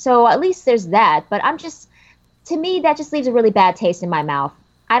 So at least there's that. But to me, that just leaves a really bad taste in my mouth.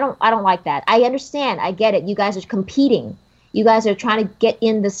 I don't like that. I understand. I get it. You guys are competing. You guys are trying to get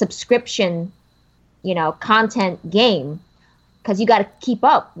in the subscription, content game, because you got to keep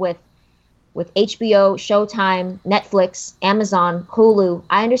up with HBO, Showtime, Netflix, Amazon, Hulu.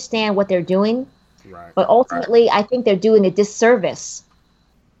 I understand what they're doing. Right. But ultimately, I think they're doing a disservice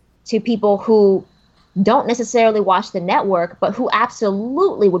to people who don't necessarily watch the network, but who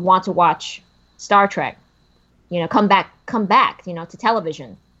absolutely would want to watch Star Trek. Come back, to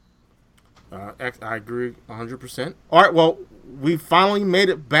television. I agree 100%. All right, well, we finally made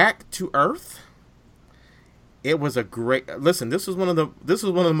it back to Earth. It was a great. Listen, this was one of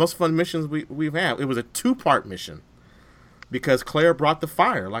the most fun missions we've had. It was a 2-part mission because Claire brought the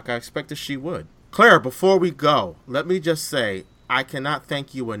fire, like I expected she would. Claire, before we go, let me just say I cannot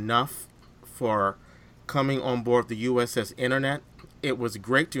thank you enough for coming on board the USS Internet. It was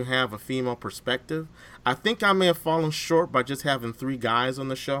great to have a female perspective. I think I may have fallen short by just having 3 guys on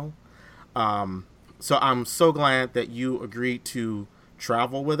the show. So I'm so glad that you agreed to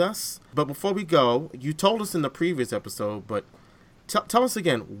travel with us. But before we go, you told us in the previous episode, but tell us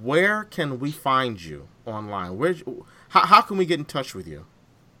again, where can we find you online? How can we get in touch with you?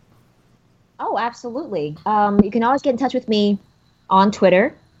 Oh, absolutely. You can always get in touch with me on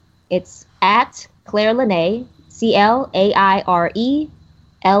Twitter. It's at Claire Lanay,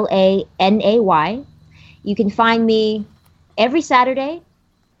 ClaireLanay. You can find me every Saturday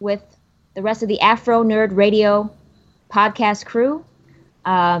with the rest of the Afronerd Radio podcast crew.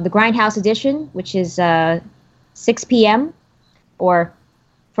 The Grindhouse edition, which is 6 p.m. or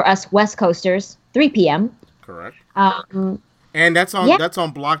for us West Coasters, 3 p.m. Correct. And that's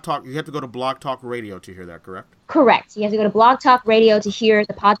on Blog Talk. You have to go to Blog Talk Radio to hear that, correct? Correct. You have to go to Blog Talk Radio to hear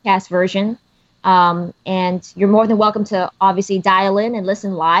the podcast version. And you're more than welcome to obviously dial in and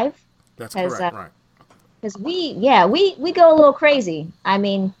listen live. That's correct, right. Because we go a little crazy. I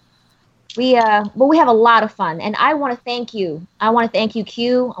mean, we have a lot of fun. And I want to thank you. I want to thank you,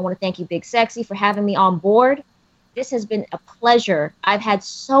 Q. I want to thank you, Big Sexy, for having me on board. This has been a pleasure. I've had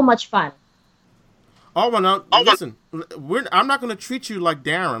so much fun. Oh, well, now, listen, I'm not going to treat you like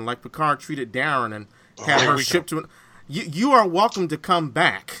Darren, like Picard treated Darren and had her shipped to... You are welcome to come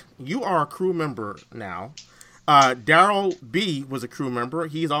back. You are a crew member now. Daryl B was a crew member.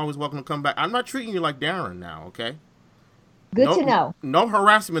 He's always welcome to come back. I'm not treating you like Darren now, okay? Good to know. No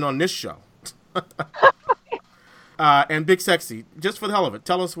harassment on this show. And Big Sexy, just for the hell of it,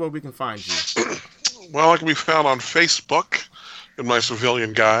 tell us where we can find you. Well, I can be found on Facebook in my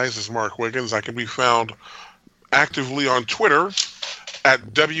civilian guise as Mark Wiggins. I can be found actively on Twitter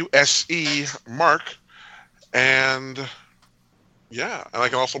at WSE Mark. And yeah, and I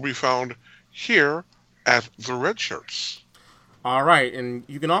can also be found here at the Red Shirts. All right, and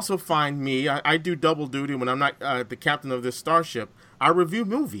you can also find me. I do double duty when I'm not the captain of this starship. I review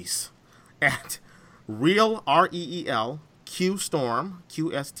movies at Real, REEL, QStorm,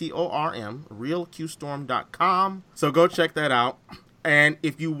 QSTORM, realqstorm.com. So go check that out. And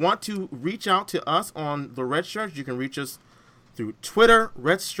if you want to reach out to us on the Red Shirts, you can reach us through Twitter,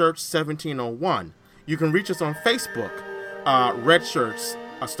 Red Shirts 1701. You can reach us on Facebook, Red Shirts,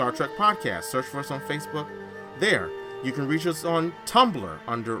 a Star Trek podcast. Search for us on Facebook there. You can reach us on Tumblr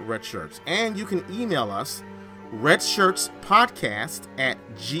under Red Shirts. And you can email us,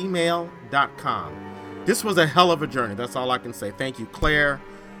 redshirtspodcast@gmail.com. This was a hell of a journey. That's all I can say. Thank you, Claire.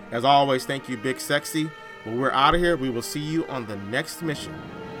 As always, thank you, Big Sexy. Well, we're out of here. We will see you on the next mission.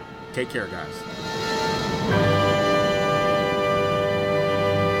 Take care, guys.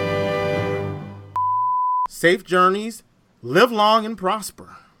 Safe journeys. Live long and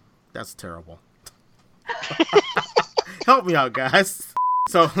prosper. That's terrible. Help me out, guys.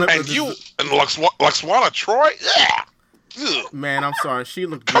 So and Laxwana Troy, yeah. Ugh. Man, I'm sorry. She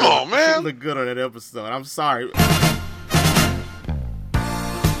looked good. Come on, man. She looked good on that episode. I'm sorry.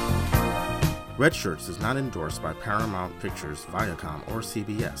 Red Shirts is not endorsed by Paramount Pictures, Viacom, or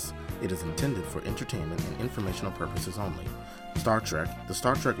CBS. It is intended for entertainment and informational purposes only. Star Trek, the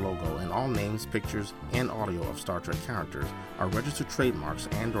Star Trek logo, and all names, pictures, and audio of Star Trek characters are registered trademarks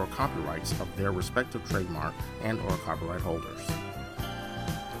and/or copyrights of their respective trademark and/or copyright holders.